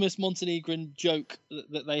famous Montenegrin joke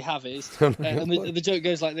that they have is, and the joke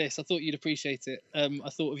goes like this. I thought you'd appreciate it. I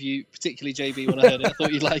thought of you, particularly JB, when I heard it. I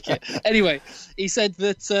thought you'd like it. Anyway, he said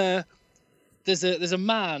that there's a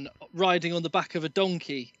man riding on the back of a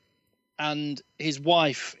donkey, and his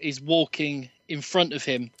wife is walking in front of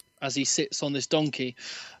him as he sits on this donkey.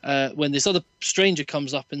 When this other stranger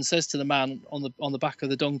comes up and says to the man on the back of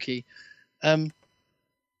the donkey,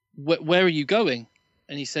 "Where are you going?"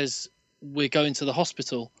 And he says, "We're going to the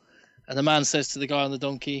hospital." And the man says to the guy on the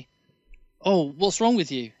donkey, "Oh, what's wrong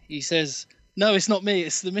with you?" He says, "No, it's not me,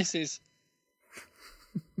 it's the missus."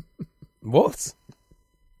 What?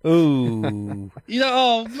 Ooh.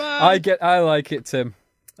 Oh man. I like it, Tim.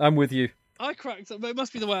 I'm with you. I cracked up. It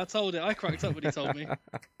must be the way I told it. I cracked up when he told me. I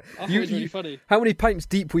thought it was really funny. How many pints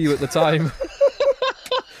deep were you at the time?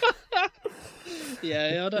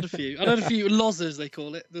 Yeah, I'd had a few. Lozzers, they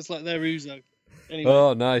call it. That's like their ouzo. Anyway.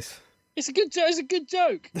 Oh, nice. It's a good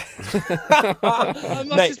joke. I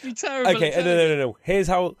must just be terrible. Okay, no. Here's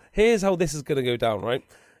how this is going to go down, right?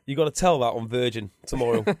 You got to tell that on Virgin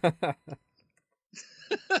tomorrow.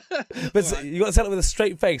 But you got to tell it with a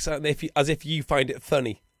straight face, as if you find it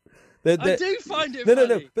funny. I do find it funny.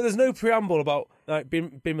 No. But there's no preamble about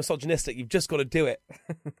being misogynistic. You've just got to do it.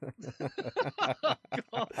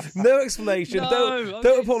 Oh, no explanation.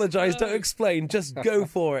 Don't apologise. Don't explain. Just go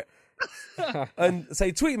for it. And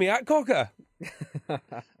say, tweet me at Cocker.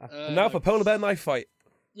 And now for polar bear knife fight.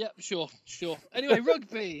 Yep, sure. Anyway,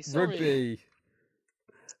 rugby. Sorry. Rugby.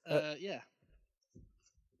 Yeah.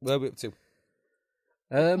 Where are we up to?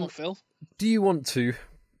 Come on, Phil. Do you want to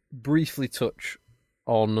briefly touch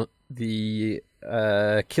on the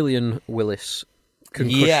Killian Willis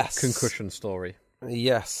concussion story?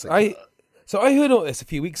 Yes. I heard about this a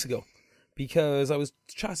few weeks ago because I was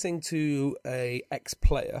chatting to a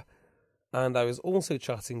ex-player, and I was also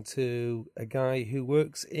chatting to a guy who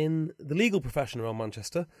works in the legal profession around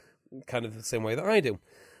Manchester, kind of the same way that I do.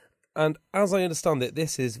 And as I understand it,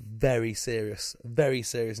 this is very serious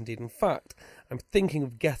indeed. In fact, I'm thinking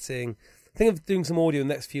of doing some audio in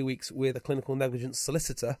the next few weeks with a clinical negligence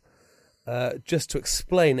solicitor, just to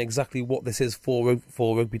explain exactly what this is for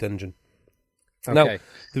Rugby Dungeon. Okay. Now,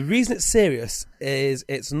 the reason it's serious is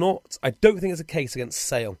it's not. I don't think it's a case against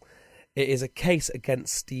Sale. It is a case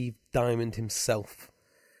against Steve Diamond himself.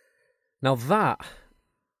 Now that.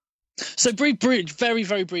 So, very,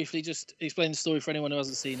 very briefly, just explain the story for anyone who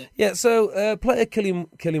hasn't seen it. Yeah. So, player Killian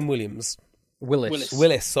Williams.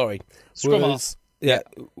 Willis. Sorry. Scrum was, half.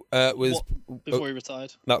 Yeah. Was before he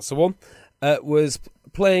retired. That's the one. Was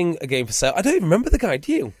playing a game for Sale. I don't even remember the guy.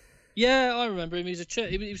 Do you? Yeah, I remember him. He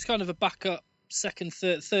was kind of a backup, second,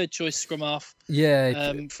 third choice scrum half.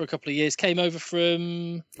 Yeah. For a couple of years. Came over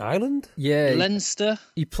from Ireland. Yeah. Leinster.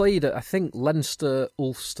 He played at, I think, Leinster,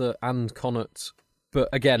 Ulster, and Connacht. But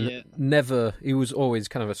again, never. He was always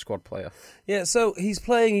kind of a squad player. Yeah. So he's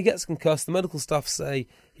playing. He gets concussed. The medical staff say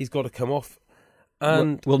he's got to come off.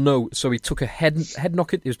 And no. So he took a head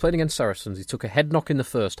knock. He was playing against Saracens. He took a head knock in the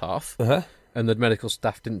first half, and the medical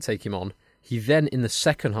staff didn't take him on. He then, in the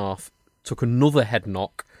second half, took another head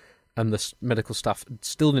knock, and the medical staff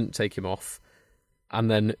still didn't take him off. And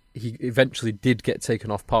then he eventually did get taken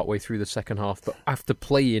off partway through the second half, but after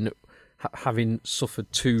playing, having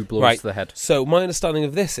suffered 2 blows to the head. So my understanding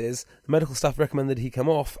of this is the medical staff recommended he come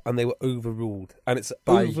off, and they were overruled. And it's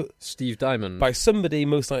by Steve Diamond. By somebody,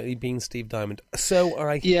 most likely being Steve Diamond. So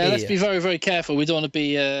I hear. Let's be very, very careful. We don't want to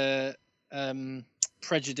be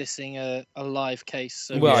prejudicing a live case.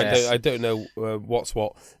 So well, I don't know what's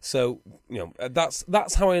what. So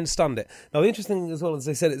that's how I understand it. Now the interesting thing as well, as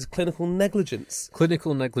they said, it's clinical negligence.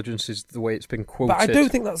 Clinical negligence is the way it's been quoted. But I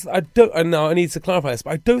don't think that's. And now I need to clarify this,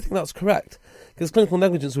 but I don't think that's correct, because clinical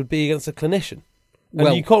negligence would be against a clinician. And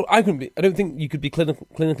I don't think you could be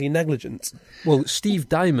clinically negligent. Well, Steve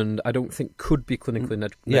Diamond, I don't think could be clinically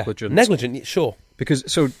negligent. Negligent, sure. Because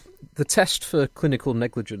the test for clinical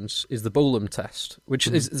negligence is the Bolam test, which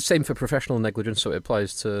is the same for professional negligence. So it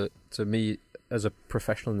applies to me as a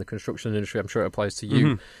professional in the construction industry. I'm sure it applies to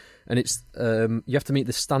you. And it's you have to meet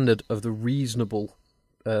the standard of the reasonable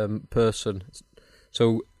person.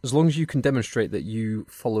 So as long as you can demonstrate that you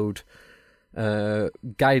followed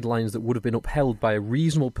guidelines that would have been upheld by a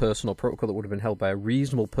reasonable person, or protocol that would have been held by a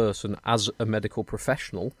reasonable person as a medical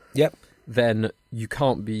professional, then you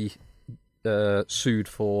can't be sued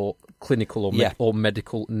for clinical or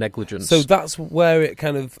medical negligence. So that's where it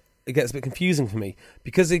gets a bit confusing for me,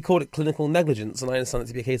 because they called it clinical negligence, and I understand it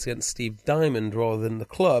to be a case against Steve Diamond rather than the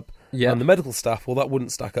club and the medical staff. Well, that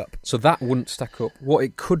wouldn't stack up. So that wouldn't stack up. What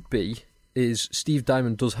it could be is Steve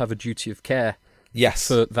Diamond does have a duty of care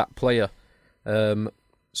for that player.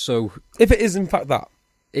 So if it is in fact that,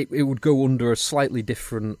 it would go under a slightly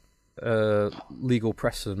different legal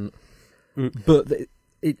precedent, but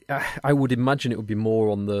I would imagine it would be more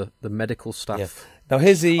on the medical staff. Yeah. Now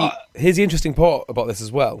here's the interesting part about this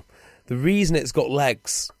as well. The reason it's got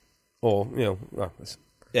legs, the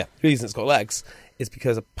reason it's got legs is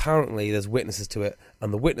because apparently there's witnesses to it,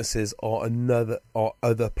 and the witnesses are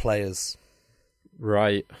other players.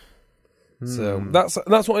 Right. So that's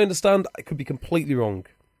what I understand. I could be completely wrong.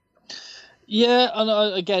 Yeah,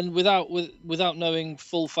 and again, without knowing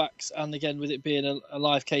full facts, and again with it being a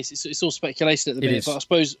live case, it's all speculation at the minute. But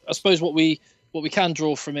I suppose what we can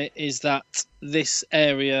draw from it is that this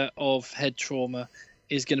area of head trauma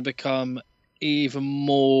is going to become even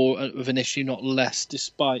more of an issue, not less,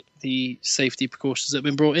 despite the safety precautions that have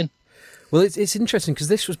been brought in. Well, it's interesting because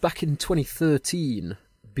this was back in 2013.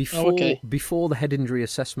 Before the head injury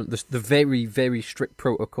assessment, the very, very strict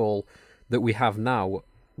protocol that we have now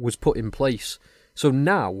was put in place. So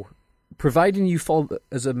now, providing you follow,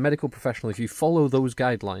 as a medical professional, if you follow those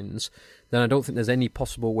guidelines, then I don't think there's any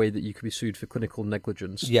possible way that you could be sued for clinical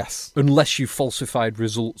negligence. Yes. Unless you falsified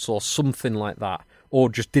results or something like that, or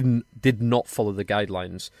just did not follow the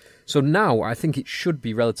guidelines. So now I think it should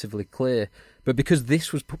be relatively clear. But because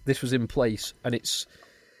this was in place, and it's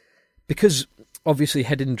because obviously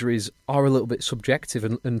head injuries are a little bit subjective,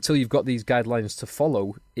 and until you've got these guidelines to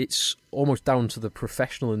follow, it's almost down to the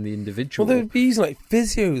professional and the individual. Well, they'd be using like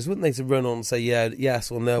physios, wouldn't they, to run on and say yes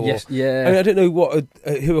or no? Yes, I mean, I don't know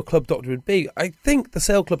who a club doctor would be. I think the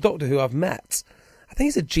Sale club doctor who I've met, I think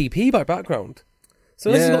he's a GP by background. So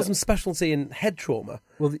unless he's got some specialty in head trauma.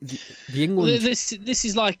 Well, the England. Well, this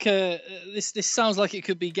is like this sounds like it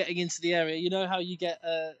could be getting into the area. You know how you get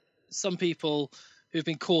some people who've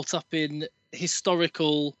been caught up in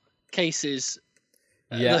historical cases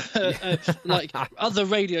Yeah. Like other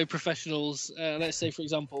radio professionals, let's say, for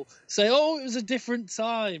example, say, "Oh, it was a different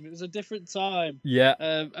time. It was a different time." Yeah.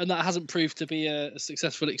 And that hasn't proved to be a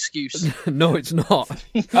successful excuse. No, it's not.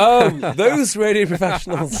 Those radio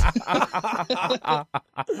professionals.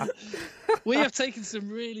 We have taken some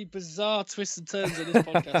really bizarre twists and turns in this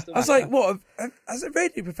podcast. I was like, what? Has a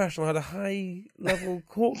radio professional had a high-level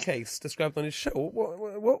court case described on his show?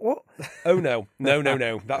 What? Oh, no.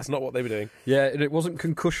 No. That's not what they were doing. Yeah, and it wasn't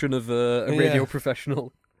concussion of a radio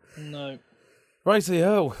professional. No.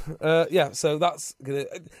 Righty-ho. So that's going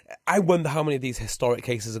to... I wonder how many of these historic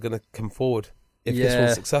cases are going to come forward if this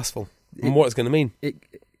one's successful and what it's going to mean.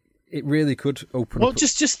 It really could open up... Well,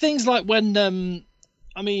 just things like when...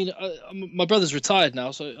 my brother's retired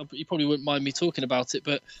now, so he probably wouldn't mind me talking about it,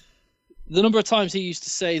 but the number of times he used to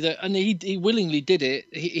say that, and he willingly did it,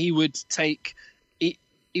 he would take a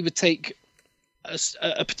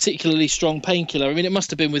particularly strong painkiller. I mean, it must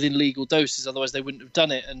have been within legal doses, otherwise they wouldn't have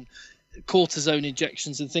done it, and cortisone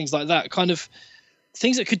injections and things like that, kind of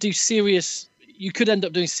things that could do serious... You could end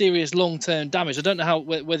up doing serious long-term damage. I don't know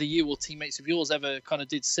whether you or teammates of yours ever kind of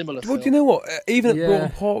did similar. Well, do you know what? Even at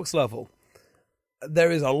Broughton Park's level, there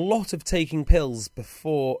is a lot of taking pills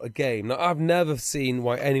before a game. Now, I've never seen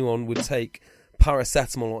why anyone would take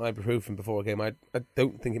paracetamol or ibuprofen before a game. I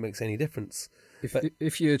don't think it makes any difference.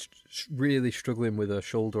 If you're really struggling with a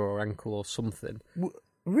shoulder or ankle or something...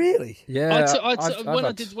 Really? Yeah. When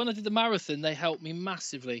I did the marathon, they helped me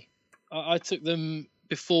massively. I took them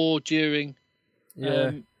before, during,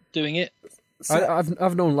 doing it.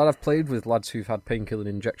 I've known I've played with lads who've had painkilling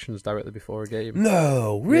injections directly before a game.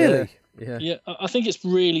 No, really? Yeah. I think it's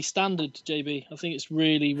really standard, JB. I think it's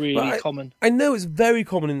really, really common. I know it's very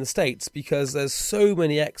common in the States because there's so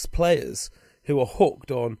many ex-players who are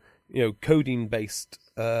hooked on, codeine-based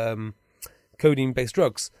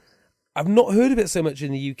drugs. I've not heard of it so much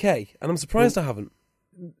in the UK, and I'm surprised I haven't.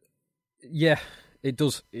 Yeah, it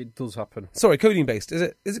does happen. Sorry, codeine-based. Is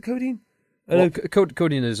it codeine? Well,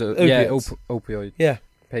 codeine is opioid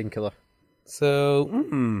painkiller.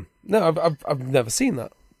 So, no, I've never seen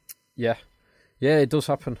that. Yeah, it does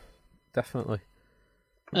happen, definitely.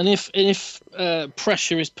 And if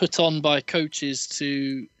pressure is put on by coaches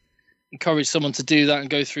to encourage someone to do that and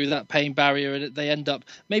go through that pain barrier, and they end up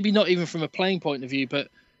maybe not even from a playing point of view, but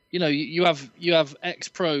you have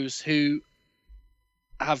ex-pros who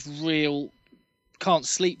have can't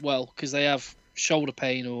sleep well because they have shoulder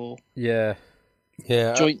pain or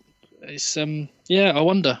joint. It's I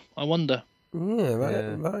wonder.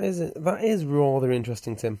 That is rather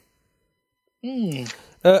interesting, Tim.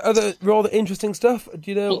 Other rather interesting stuff.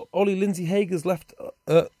 Do you know Ollie Lindsay-Haig has left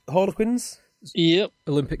Harlequins? Yep.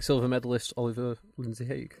 Olympic silver medalist Oliver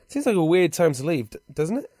Lindsay-Haig. Seems like a weird time to leave,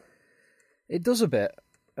 doesn't it? It does a bit.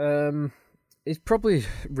 It probably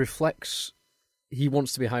reflects he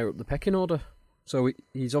wants to be higher up the pecking order. So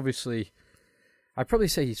he's obviously, I'd probably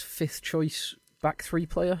say he's fifth choice back three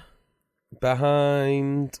player.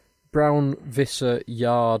 Behind Brown, Visser,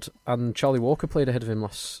 Yard, and Charlie Walker played ahead of him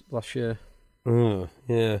last year.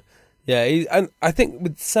 Yeah. And I think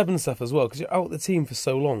with seven stuff as well, because you're out of the team for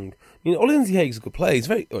so long. I mean, Ollie Lindsay-Haig's a good player. He's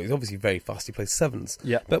obviously very fast. He plays sevens.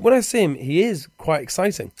 Yeah. But when I see him, he is quite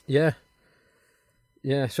exciting. Yeah.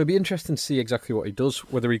 So it'd be interesting to see exactly what he does.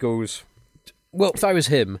 Whether he goes, well, if I was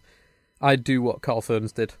him, I'd do what Carl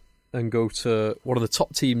Ferns did and go to one of the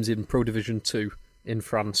top teams in Pro Division 2 in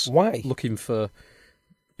France. Why? Looking for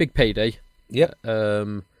big payday. Yep.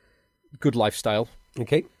 Good lifestyle.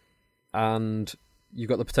 Okay. And you've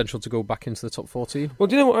got the potential to go back into the top 14. Well,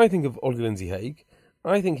 do you know what I think of Ollie Lindsay-Haig?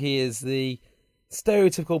 I think he is the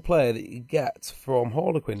stereotypical player that you get from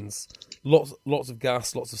Harlequins. Lots of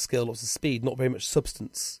gas, lots of skill, lots of speed, not very much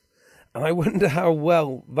substance. And I wonder how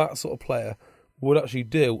well that sort of player would actually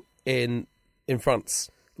do in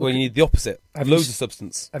France, where you need the opposite. Loads of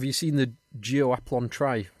substance. Have you seen the Ep1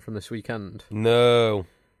 try from this weekend? No.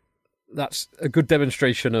 That's a good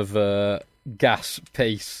demonstration of gas,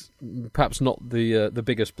 pace. Perhaps not the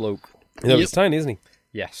biggest bloke. He's tiny, isn't he?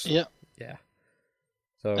 Yes. Yeah. Yeah.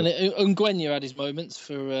 So and Ngwenya had his moments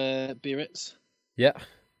for Biarritz. Yeah.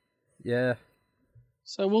 Yeah.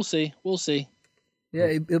 So we'll see. Yeah,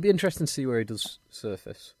 it'll be interesting to see where he does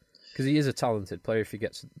surface. Because he is a talented player if he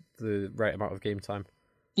gets the right amount of game time.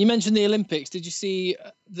 You mentioned the Olympics. Did you see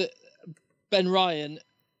that Ben Ryan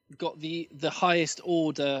got the highest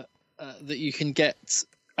order that you can get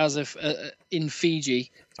as of in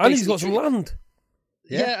Fiji? And he's got some land.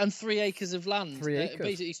 Yeah, and 3 acres of land. 3 acres.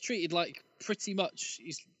 Basically, he's treated like pretty much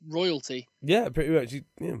he's royalty. Yeah, pretty much.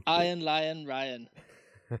 Yeah. Iron Lion Ryan.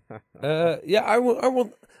 I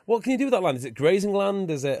want. What can you do with that land? Is it grazing land?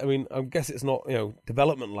 Is it? I mean, I guess it's not.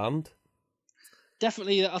 Development land.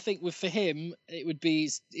 Definitely, I think for him, it would be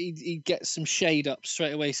he'd get some shade up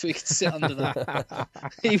straight away so he could sit under that.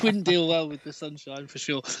 He wouldn't deal well with the sunshine for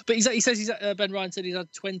sure. But he says Ben Ryan said he's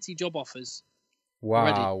had 20 job offers. Wow.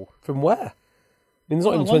 Already. From where? I mean, there's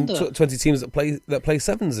not even 20 teams that play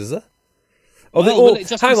sevens, is there? Hang on.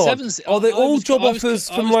 Sevens. Are they all job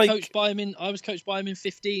offers from like? I was coached by him in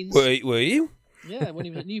 15s. Were you? Yeah, when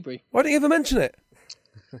he was at Newbury. Why didn't you ever mention it?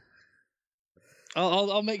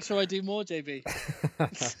 I'll make sure I do more, JB.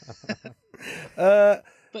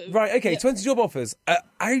 Right, okay, 20 job offers.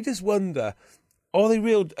 I just wonder, are they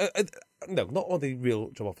real... no, not are they real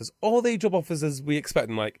job offers. Are they job offers as we expect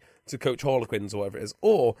them, like, to coach Harlequins or whatever it is?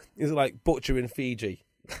 Or is it like Butcher in Fiji?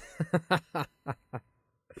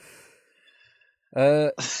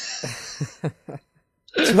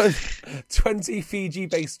 20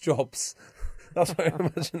 Fiji-based jobs. That's what I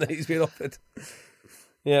imagine that he's been offered.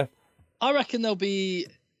 Yeah. I reckon there'll be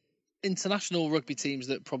international rugby teams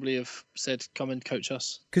that probably have said, come and coach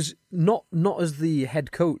us. Because not as the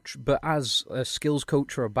head coach, but as a skills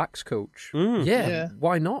coach or a backs coach. Yeah.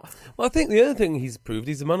 Why not? Well, I think the other thing he's proved,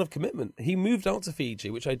 he's a man of commitment. He moved out to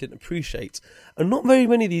Fiji, which I didn't appreciate. And not very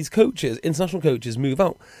many of these coaches, international coaches, move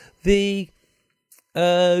out. The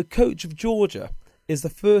coach of Georgia is the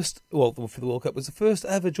first, well, for the World Cup, was the first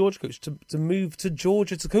ever Georgia coach to move to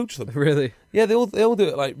Georgia to coach them. Really? Yeah, they all do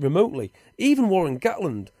it like remotely. Even Warren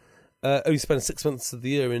Gatland only spent 6 months of the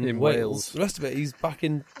year in Wales. The rest of it, he's back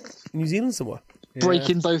in New Zealand somewhere.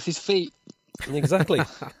 Breaking both his feet. Exactly.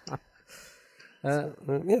 Yeah,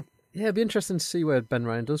 it'd be interesting to see where Ben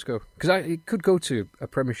Ryan does go. Because he could go to a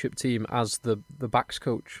Premiership team as the backs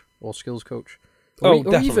coach or skills coach. Or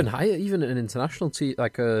definitely. Even higher, even an international team,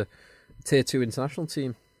 like a Tier 2 international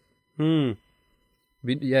team. I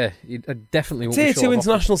mean, yeah, he definitely won't be Tier short 2 of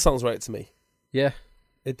international sounds right to me. Yeah.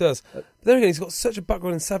 It does. But then again, he's got such a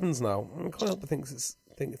background in sevens now. I can't help but think it's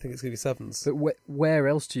going to be sevens. But where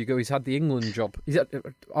else do you go? He's had the England job. He's had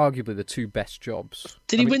arguably the two best jobs.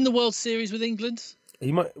 Did he win the World Series with England?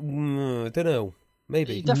 He might. I don't know.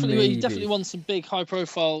 Maybe. He definitely won some big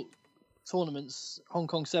high-profile tournaments. Hong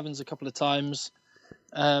Kong Sevens a couple of times.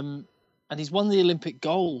 And he's won the Olympic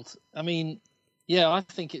gold. I mean, yeah, I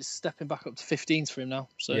think it's stepping back up to 15s for him now.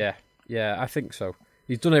 So Yeah, I think so.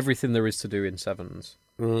 He's done everything there is to do in sevens.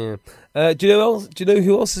 Yeah. Do you know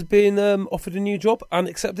who else has been offered a new job and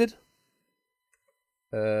accepted?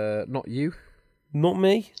 Not you. Not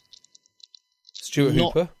me. Stuart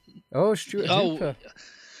Hooper. Oh, Stuart Hooper.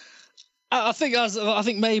 I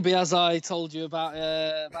think maybe as I told you about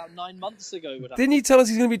 9 months ago. Didn't you tell us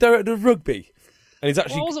he's going to be director of rugby? And he's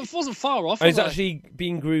actually wasn't far off. And he's actually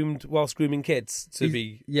being groomed whilst grooming kids to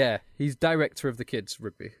be. Yeah, he's director of the kids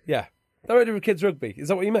rugby. Yeah, director of kids rugby. Is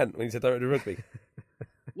that what you meant when you said director of rugby?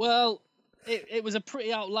 Well, it was a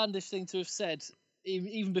pretty outlandish thing to have said,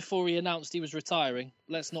 even before he announced he was retiring.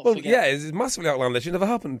 Let's not forget. Yeah, it's massively outlandish. It never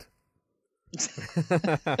happened.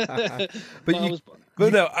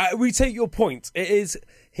 We take your point.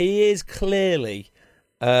 He is clearly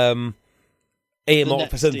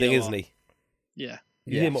earmarked for something, isn't he? Yeah.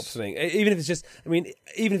 Earmarked for something. Even if it's just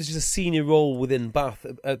a senior role within Bath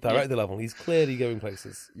at director level, he's clearly going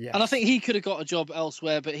places. Yeah. And I think he could have got a job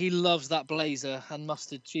elsewhere, but he loves that blazer and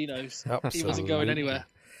mustard chinos. Absolutely. He wasn't going anywhere.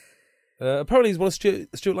 Apparently, he's one of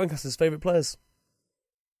Stuart Lancaster's favourite players.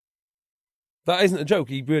 That isn't a joke.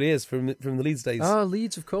 He really is from the Leeds days. Oh,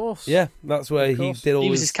 Leeds, of course. Yeah, that's where he did all. He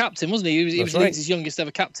was his captain, wasn't he? He was right. Leeds' youngest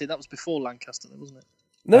ever captain. That was before Lancaster, wasn't it?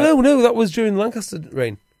 No, that was during the Lancaster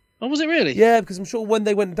reign. Oh, was it really? Yeah, because I'm sure when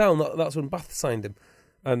they went down, that's when Bath signed him,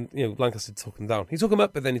 and Lancaster took him down. He took him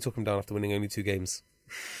up, but then he took him down after winning only 2 games.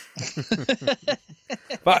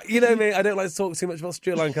 But you know me, I don't like to talk too much about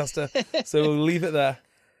Stuart Lancaster, so we'll leave it there.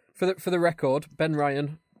 For the record, Ben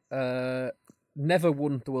Ryan never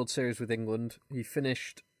won the World Series with England. He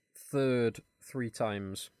finished 3rd 3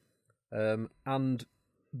 times, and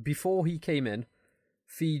before he came in,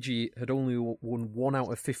 Fiji had only won 1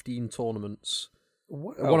 out of 15 tournaments.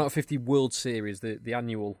 Wow. 1 out of 50 World Series, the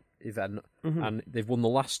annual event, and they've won the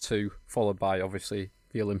last 2, followed by obviously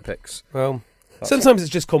the Olympics. Well, sometimes it's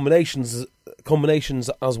just combinations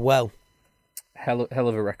as well. Hell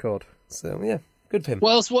of a record. So yeah, good for him.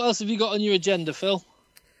 What else have you got on your agenda, Phil?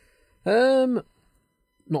 Not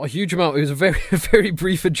a huge amount. It was a very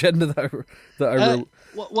brief agenda that I wrote.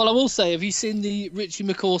 Well, I will say, have you seen the Richie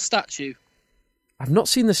McCaw statue? I've not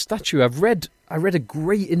seen the statue. I read a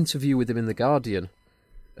great interview with him in The Guardian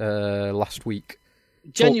last week.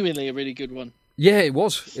 Genuinely a really good one. Yeah, it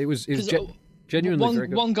was. It was Genuinely very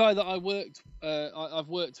good. One guy that I've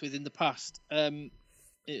worked with in the past,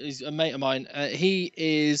 is a mate of mine. He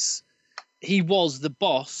was the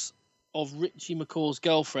boss of Richie McCaw's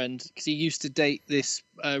girlfriend, because he used to date this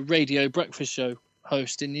radio breakfast show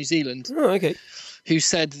host in New Zealand. Oh, okay. Who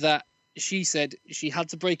said that she said she had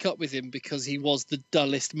to break up with him because he was the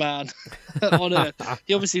dullest man on earth.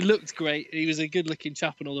 He obviously looked great. He was a good-looking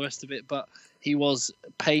chap and all the rest of it, but he was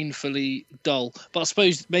painfully dull. But I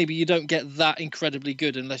suppose maybe you don't get that incredibly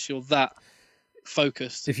good unless you're that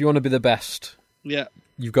focused. If you want to be the best, Yeah,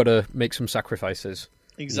 you've got to make some sacrifices.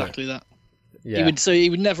 exactly that. Yeah. He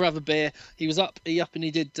would never have a beer. He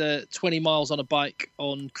did 20 miles on a bike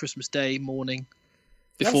on Christmas Day morning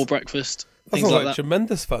before breakfast. That Things sounds like like that.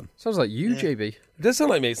 tremendous fun. Sounds like you, JB. It does sound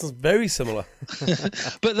like me. It sounds very similar.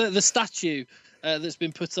 But the statue that's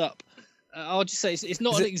been put up, I'll just say it's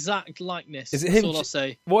not an exact likeness. Is it That's him? all I'll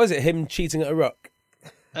say. What is it? Him cheating at a ruck?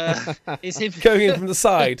 It's him Going in from the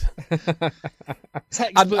side.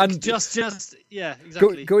 textbook. and- just yeah,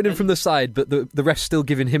 exactly. Going in from the side, but the ref's still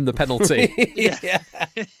giving him the penalty. Yeah.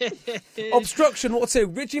 Obstruction, what's it?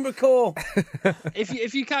 Richie McCaw.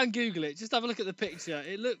 If you can Google it, just have a look at the picture.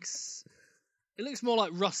 It looks more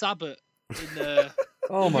like Russ Abbott.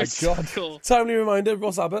 Oh my God. Timely reminder,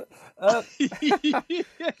 Ross Abbott.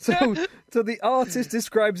 So the artist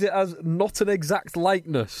describes it as not an exact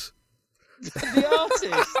likeness. The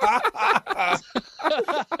artist.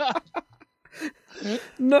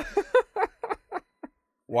 No,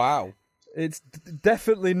 Wow. it's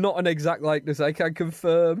definitely not an exact likeness, I can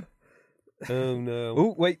confirm. Oh, no.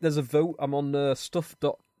 Oh, wait, there's a vote. I'm on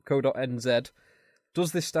stuff.co.nz.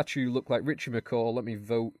 Does this statue look like Richie McCaw? Let me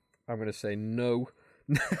vote. I'm going to say no.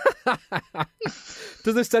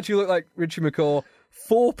 Does this statue look like Richie McCaw?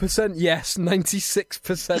 4% yes,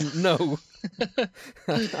 96% no.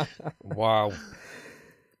 Wow.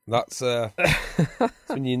 That's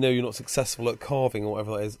when you know you're not successful at carving or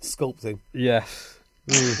whatever that is, sculpting. Yes.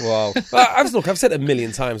 Wow. I've said it a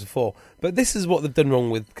million times before, but this is what they've done wrong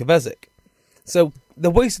with Kovacic. So they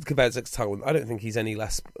wasted Kovacic's talent. I don't think he's any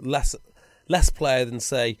less player than,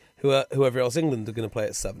 say, whoever else England are going to play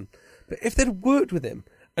at 7. But if they'd worked with him,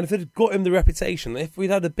 and if they'd got him the reputation, if we'd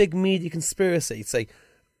had a big media conspiracy, say,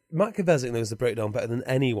 Matt Kovacic knows the breakdown better than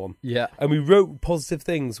anyone. Yeah. And we wrote positive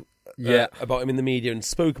things about him in the media and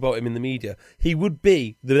spoke about him in the media, he would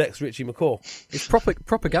be the next Richie McCaw. It's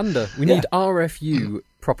propaganda. We need RFU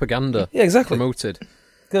propaganda promoted.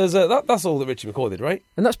 Because that's all that Richie McCaw did, right?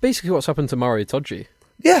 And that's basically what's happened to Mario Toggi.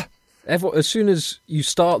 Yeah. As soon as you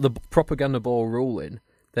start the propaganda ball rolling,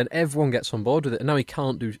 then everyone gets on board with it. And now he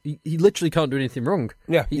literally can't do anything wrong.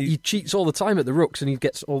 Yeah. He cheats all the time at the rucks and he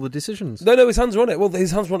gets all the decisions. No, his hands are on it. Well,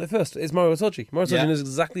 his hands were on it first. It's Mario Toggi. Mario Toggi knows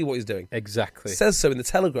exactly what he's doing. Exactly. Says so in the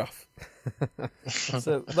Telegraph.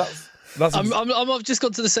 So that's I've just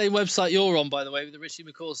got to the same website you're on, by the way, with the Richie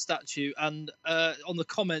McCaw statue, and on the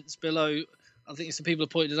comments below, I think some people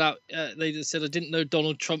have pointed out, they just said, I didn't know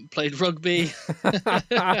Donald Trump played rugby.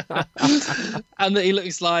 And that he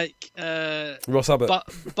looks like Ross Abbott.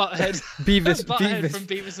 Butthead. Beavis. Butthead from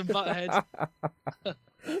Beavis and Butthead.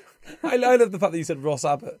 I love the fact that you said Ross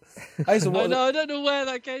Abbott. I don't know where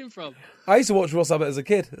that came from. I used to watch Ross Abbott as a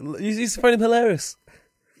kid. You used to find him hilarious.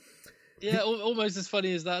 Yeah, almost as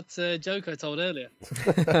funny as that joke I told earlier.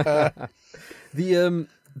 The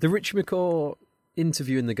Richie McCaw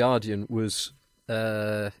interview in The Guardian was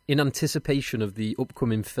in anticipation of the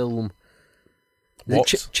upcoming film.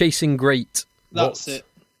 Chasing Great. That's it.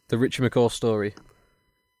 The Richie McCaw story.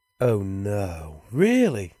 Oh no.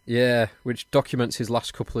 Really? Yeah, which documents his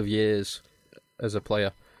last couple of years as a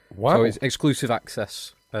player. Wow. So it's exclusive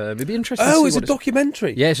access. It'd be interesting to see it's a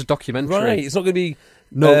documentary. Yeah, it's a documentary. Right, it's not going to be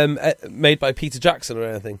made by Peter Jackson or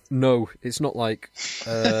anything. No, it's not like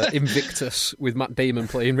Invictus with Matt Damon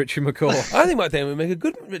playing Richie McCaw. I think Matt Damon would make a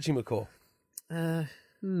good Richie McCaw.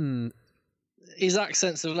 His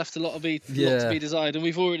accents have left a lot to be desired, and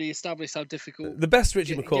we've already established how difficult The best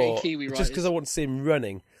Richie getting McCaw, Kiwi right just because I want to see him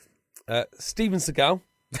running, Steven Seagal.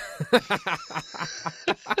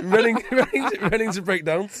 running to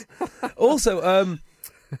breakdowns. Also,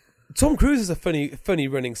 Tom Cruise has a funny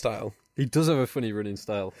running style. He does have a funny running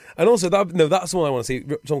style. And also, that's the one I want to see,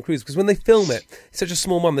 Tom Cruise, because when they film it, he's such a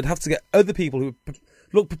small man, they'd have to get other people who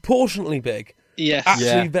look proportionately big,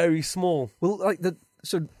 actually very small. Well,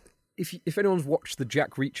 so if anyone's watched the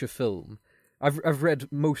Jack Reacher film, I've read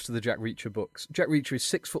most of the Jack Reacher books. Jack Reacher is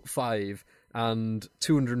 6'5" and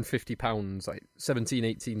 250 pounds, like 17,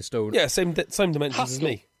 18 stone. Yeah, same dimensions as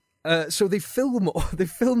me. So they film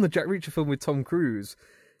the Jack Reacher film with Tom Cruise,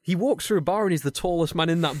 He walks through a bar and he's the tallest man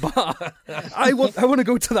in that bar. I want to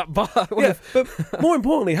go to that bar. But more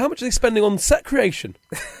importantly, how much are they spending on set creation?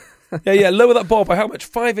 Yeah, lower that bar by how much?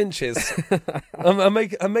 5 inches. and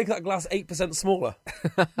make that glass 8% smaller.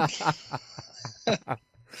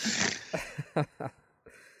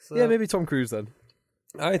 So, yeah, maybe Tom Cruise then.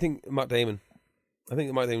 I think Matt Damon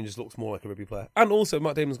just looks more like a rugby player. And also,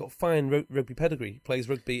 Matt Damon's got fine rugby pedigree. He plays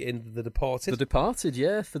rugby in The Departed. The Departed,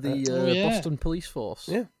 yeah, for the Boston Police Force.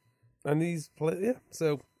 Yeah. And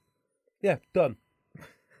so, yeah, done.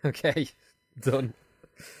 Okay, done.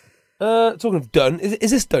 Talking of done,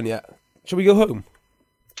 is this done yet? Shall we go home?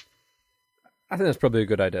 I think that's probably a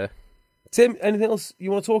good idea. Tim, anything else you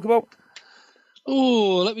want to talk about?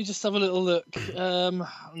 Oh, let me just have a little look.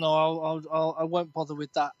 No, I won't bother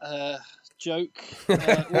with that joke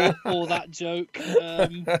or that joke.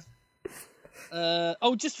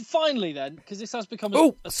 Just finally then, because this has become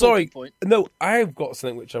a talking point. No, I've got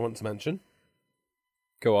something which I want to mention.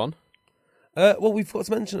 Go on. Well, we forgot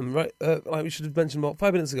to mention them, right? Like we should have mentioned about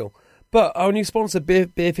 5 minutes ago. But our new sponsor, Beer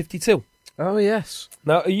 52. Oh, yes.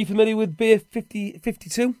 Now, are you familiar with Beer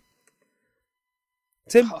 52?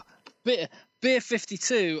 Tim? Beer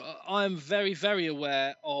 52, I am very, very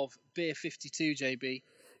aware of Beer 52, JB.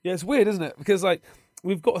 Yeah, it's weird, isn't it? Because,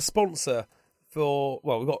 we've got a sponsor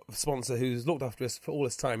who's looked after us for all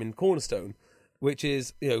this time in Cornerstone, which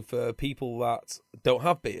is, for people that don't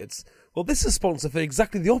have beards. Well, this is a sponsor for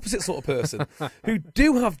exactly the opposite sort of person, who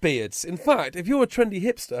do have beards. In fact, if you're a trendy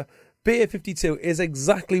hipster, Beer 52 is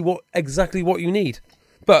exactly what you need.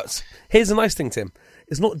 But here's the nice thing, Tim.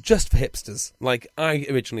 It's not just for hipsters, like I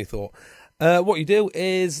originally thought. What you do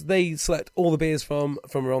is they select all the beers from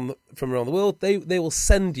around the world. They will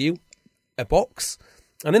send you a box,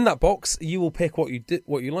 and in that box you will pick what you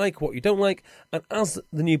like, what you don't like. And as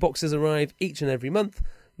the new boxes arrive each and every month,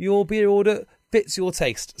 your beer order fits your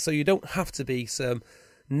taste, so you don't have to be some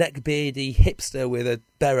neckbeardy hipster with a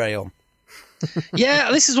beret on.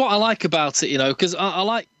 Yeah, this is what I like about it, because I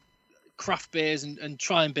like craft beers and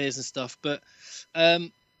trying beers and stuff, but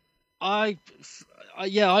I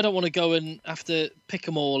don't want to go and have to pick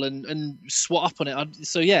them all and swat up on it.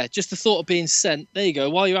 So just the thought of being sent, there you go,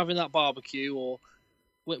 while you're having that barbecue or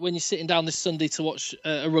when you're sitting down this Sunday to watch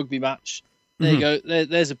a rugby match, there you go,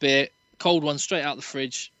 there's a beer, cold one straight out the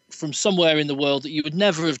fridge from somewhere in the world that you would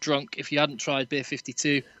never have drunk if you hadn't tried Beer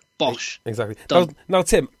 52. Bosh. Exactly. Done. Now,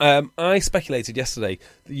 Tim, I speculated yesterday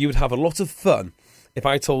that you would have a lot of fun if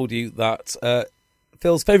I told you that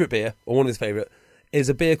Phil's favourite beer, or one of his favourite, is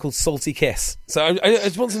a beer called Salty Kiss. So I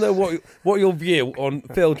just want to know what your view on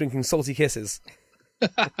Phil drinking Salty Kisses.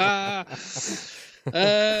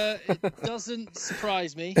 It doesn't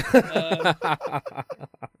surprise me.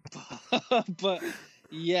 But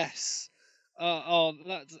yes.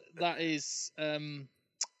 That is...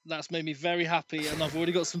 that's made me very happy, and I've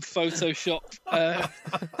already got some Photoshop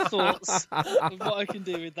thoughts of what I can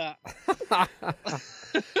do with that.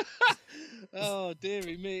 Oh,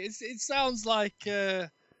 dearie me! It sounds like it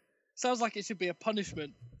should be a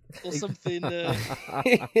punishment or something.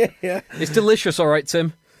 Yeah. It's delicious, all right,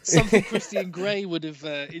 Tim. Something Christian Grey would have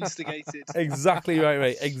instigated. Exactly right,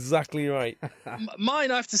 mate. Exactly right. Mine,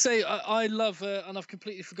 I have to say, I love, and I've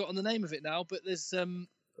completely forgotten the name of it now. But there's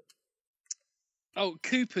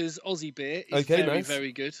Cooper's Aussie beer is nice.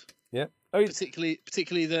 very good. Yeah.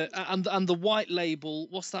 Particularly the and the white label.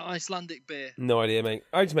 What's that Icelandic beer? No idea, mate.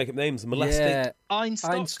 I just make up names. Molesting. Yeah.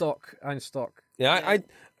 Einstock. Yeah, I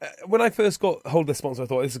when I first got hold of this sponsor, I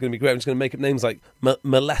thought this is going to be great. I'm just going to make up names like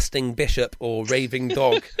Molesting Bishop or Raving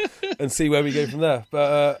Dog and see where we go from there.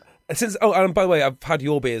 But and by the way, I've had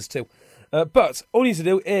your beers too. But all you need to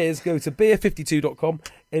do is go to beer52.com,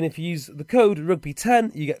 and if you use the code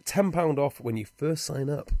rugby10, you get £10 off when you first sign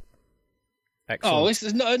up. Excellent. Oh, this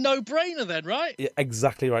is a no-brainer then, right? Yeah,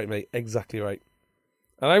 exactly right, mate. Exactly right.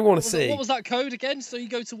 And I want to see... What was that code again? So you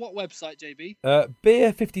go to what website, JB?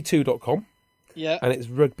 Beer52.com. Yeah. And it's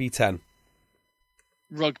rugby10.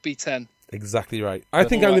 Rugby10. Exactly right. I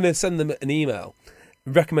think I'm going to send them an email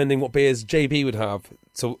recommending what beers JB would have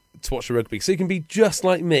to watch the rugby. So you can be just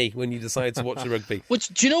like me when you decide to watch the rugby. Which,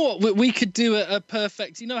 do you know what? We could do a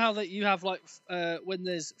perfect... You know how that you have, like, when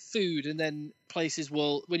there's food and then places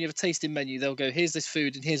will... When you have a tasting menu, they'll go, here's this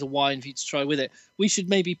food and here's a wine for you to try with it. We should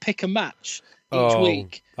maybe pick a match each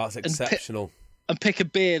week. That's exceptional. And pick a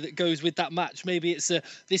beer that goes with that match. Maybe it's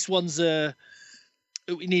this one's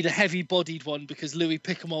we need a heavy-bodied one because Louis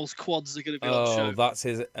Pickemall's quads are going to be on show. That's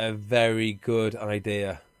a very good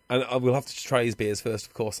idea. And we'll have to try his beers first,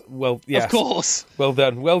 of course. Well, yes. Of course. Well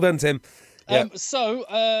done, Tim. Yeah.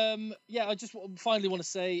 I just finally want to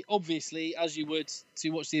say, obviously, as you would to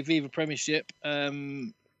watch the Aviva Premiership,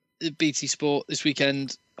 BT Sport this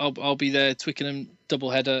weekend. I'll be there, Twickenham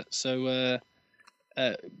doubleheader. So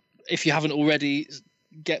if you haven't already,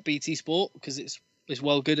 get BT Sport because it's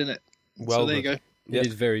well good, isn't it? Well, so there you go. It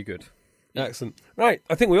is very good. Excellent. Right,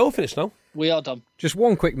 I think we're all finished now. We are done. Just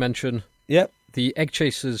one quick mention. Yep. The Egg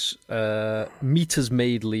Chasers Meters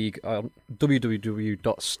Made League on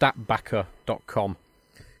www.statbacker.com.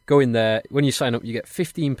 Go in there. When you sign up, you get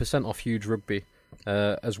 15% off Huge Rugby,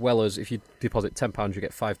 as well as if you deposit £10, you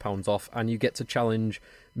get £5 off, and you get to challenge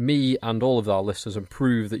me and all of our listeners and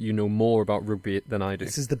prove that you know more about rugby than I do.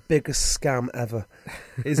 This is the biggest scam ever.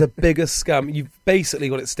 It's the biggest scam. You've basically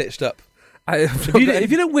got it stitched up. If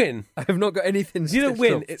you don't win, I have not got anything. If you don't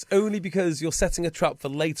win, up. it's only because you're setting a trap for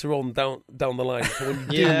later on down the line. So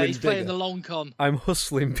when you do win he's playing the long con. I'm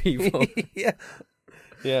hustling people.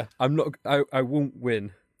 yeah. I'm not. I won't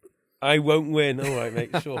win. I won't win. All right, mate.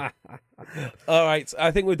 Sure. All right. I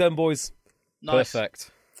think we're done, boys. Nice. Perfect.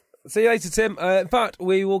 See you later, Tim. In fact,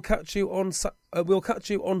 we will catch you on. We'll catch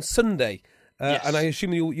you on Sunday, Yes. and I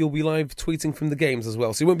assume you'll be live tweeting from the games as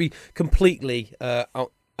well. So you won't be completely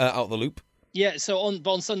out the loop. Yeah. So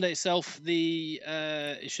on Sunday itself,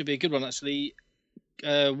 it should be a good one actually.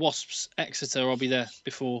 Wasps Exeter. I'll be there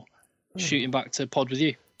before shooting back to pod with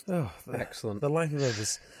you. Oh, Excellent. The life of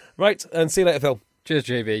others. Right, and see you later, Phil. Cheers,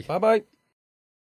 JB. Bye bye.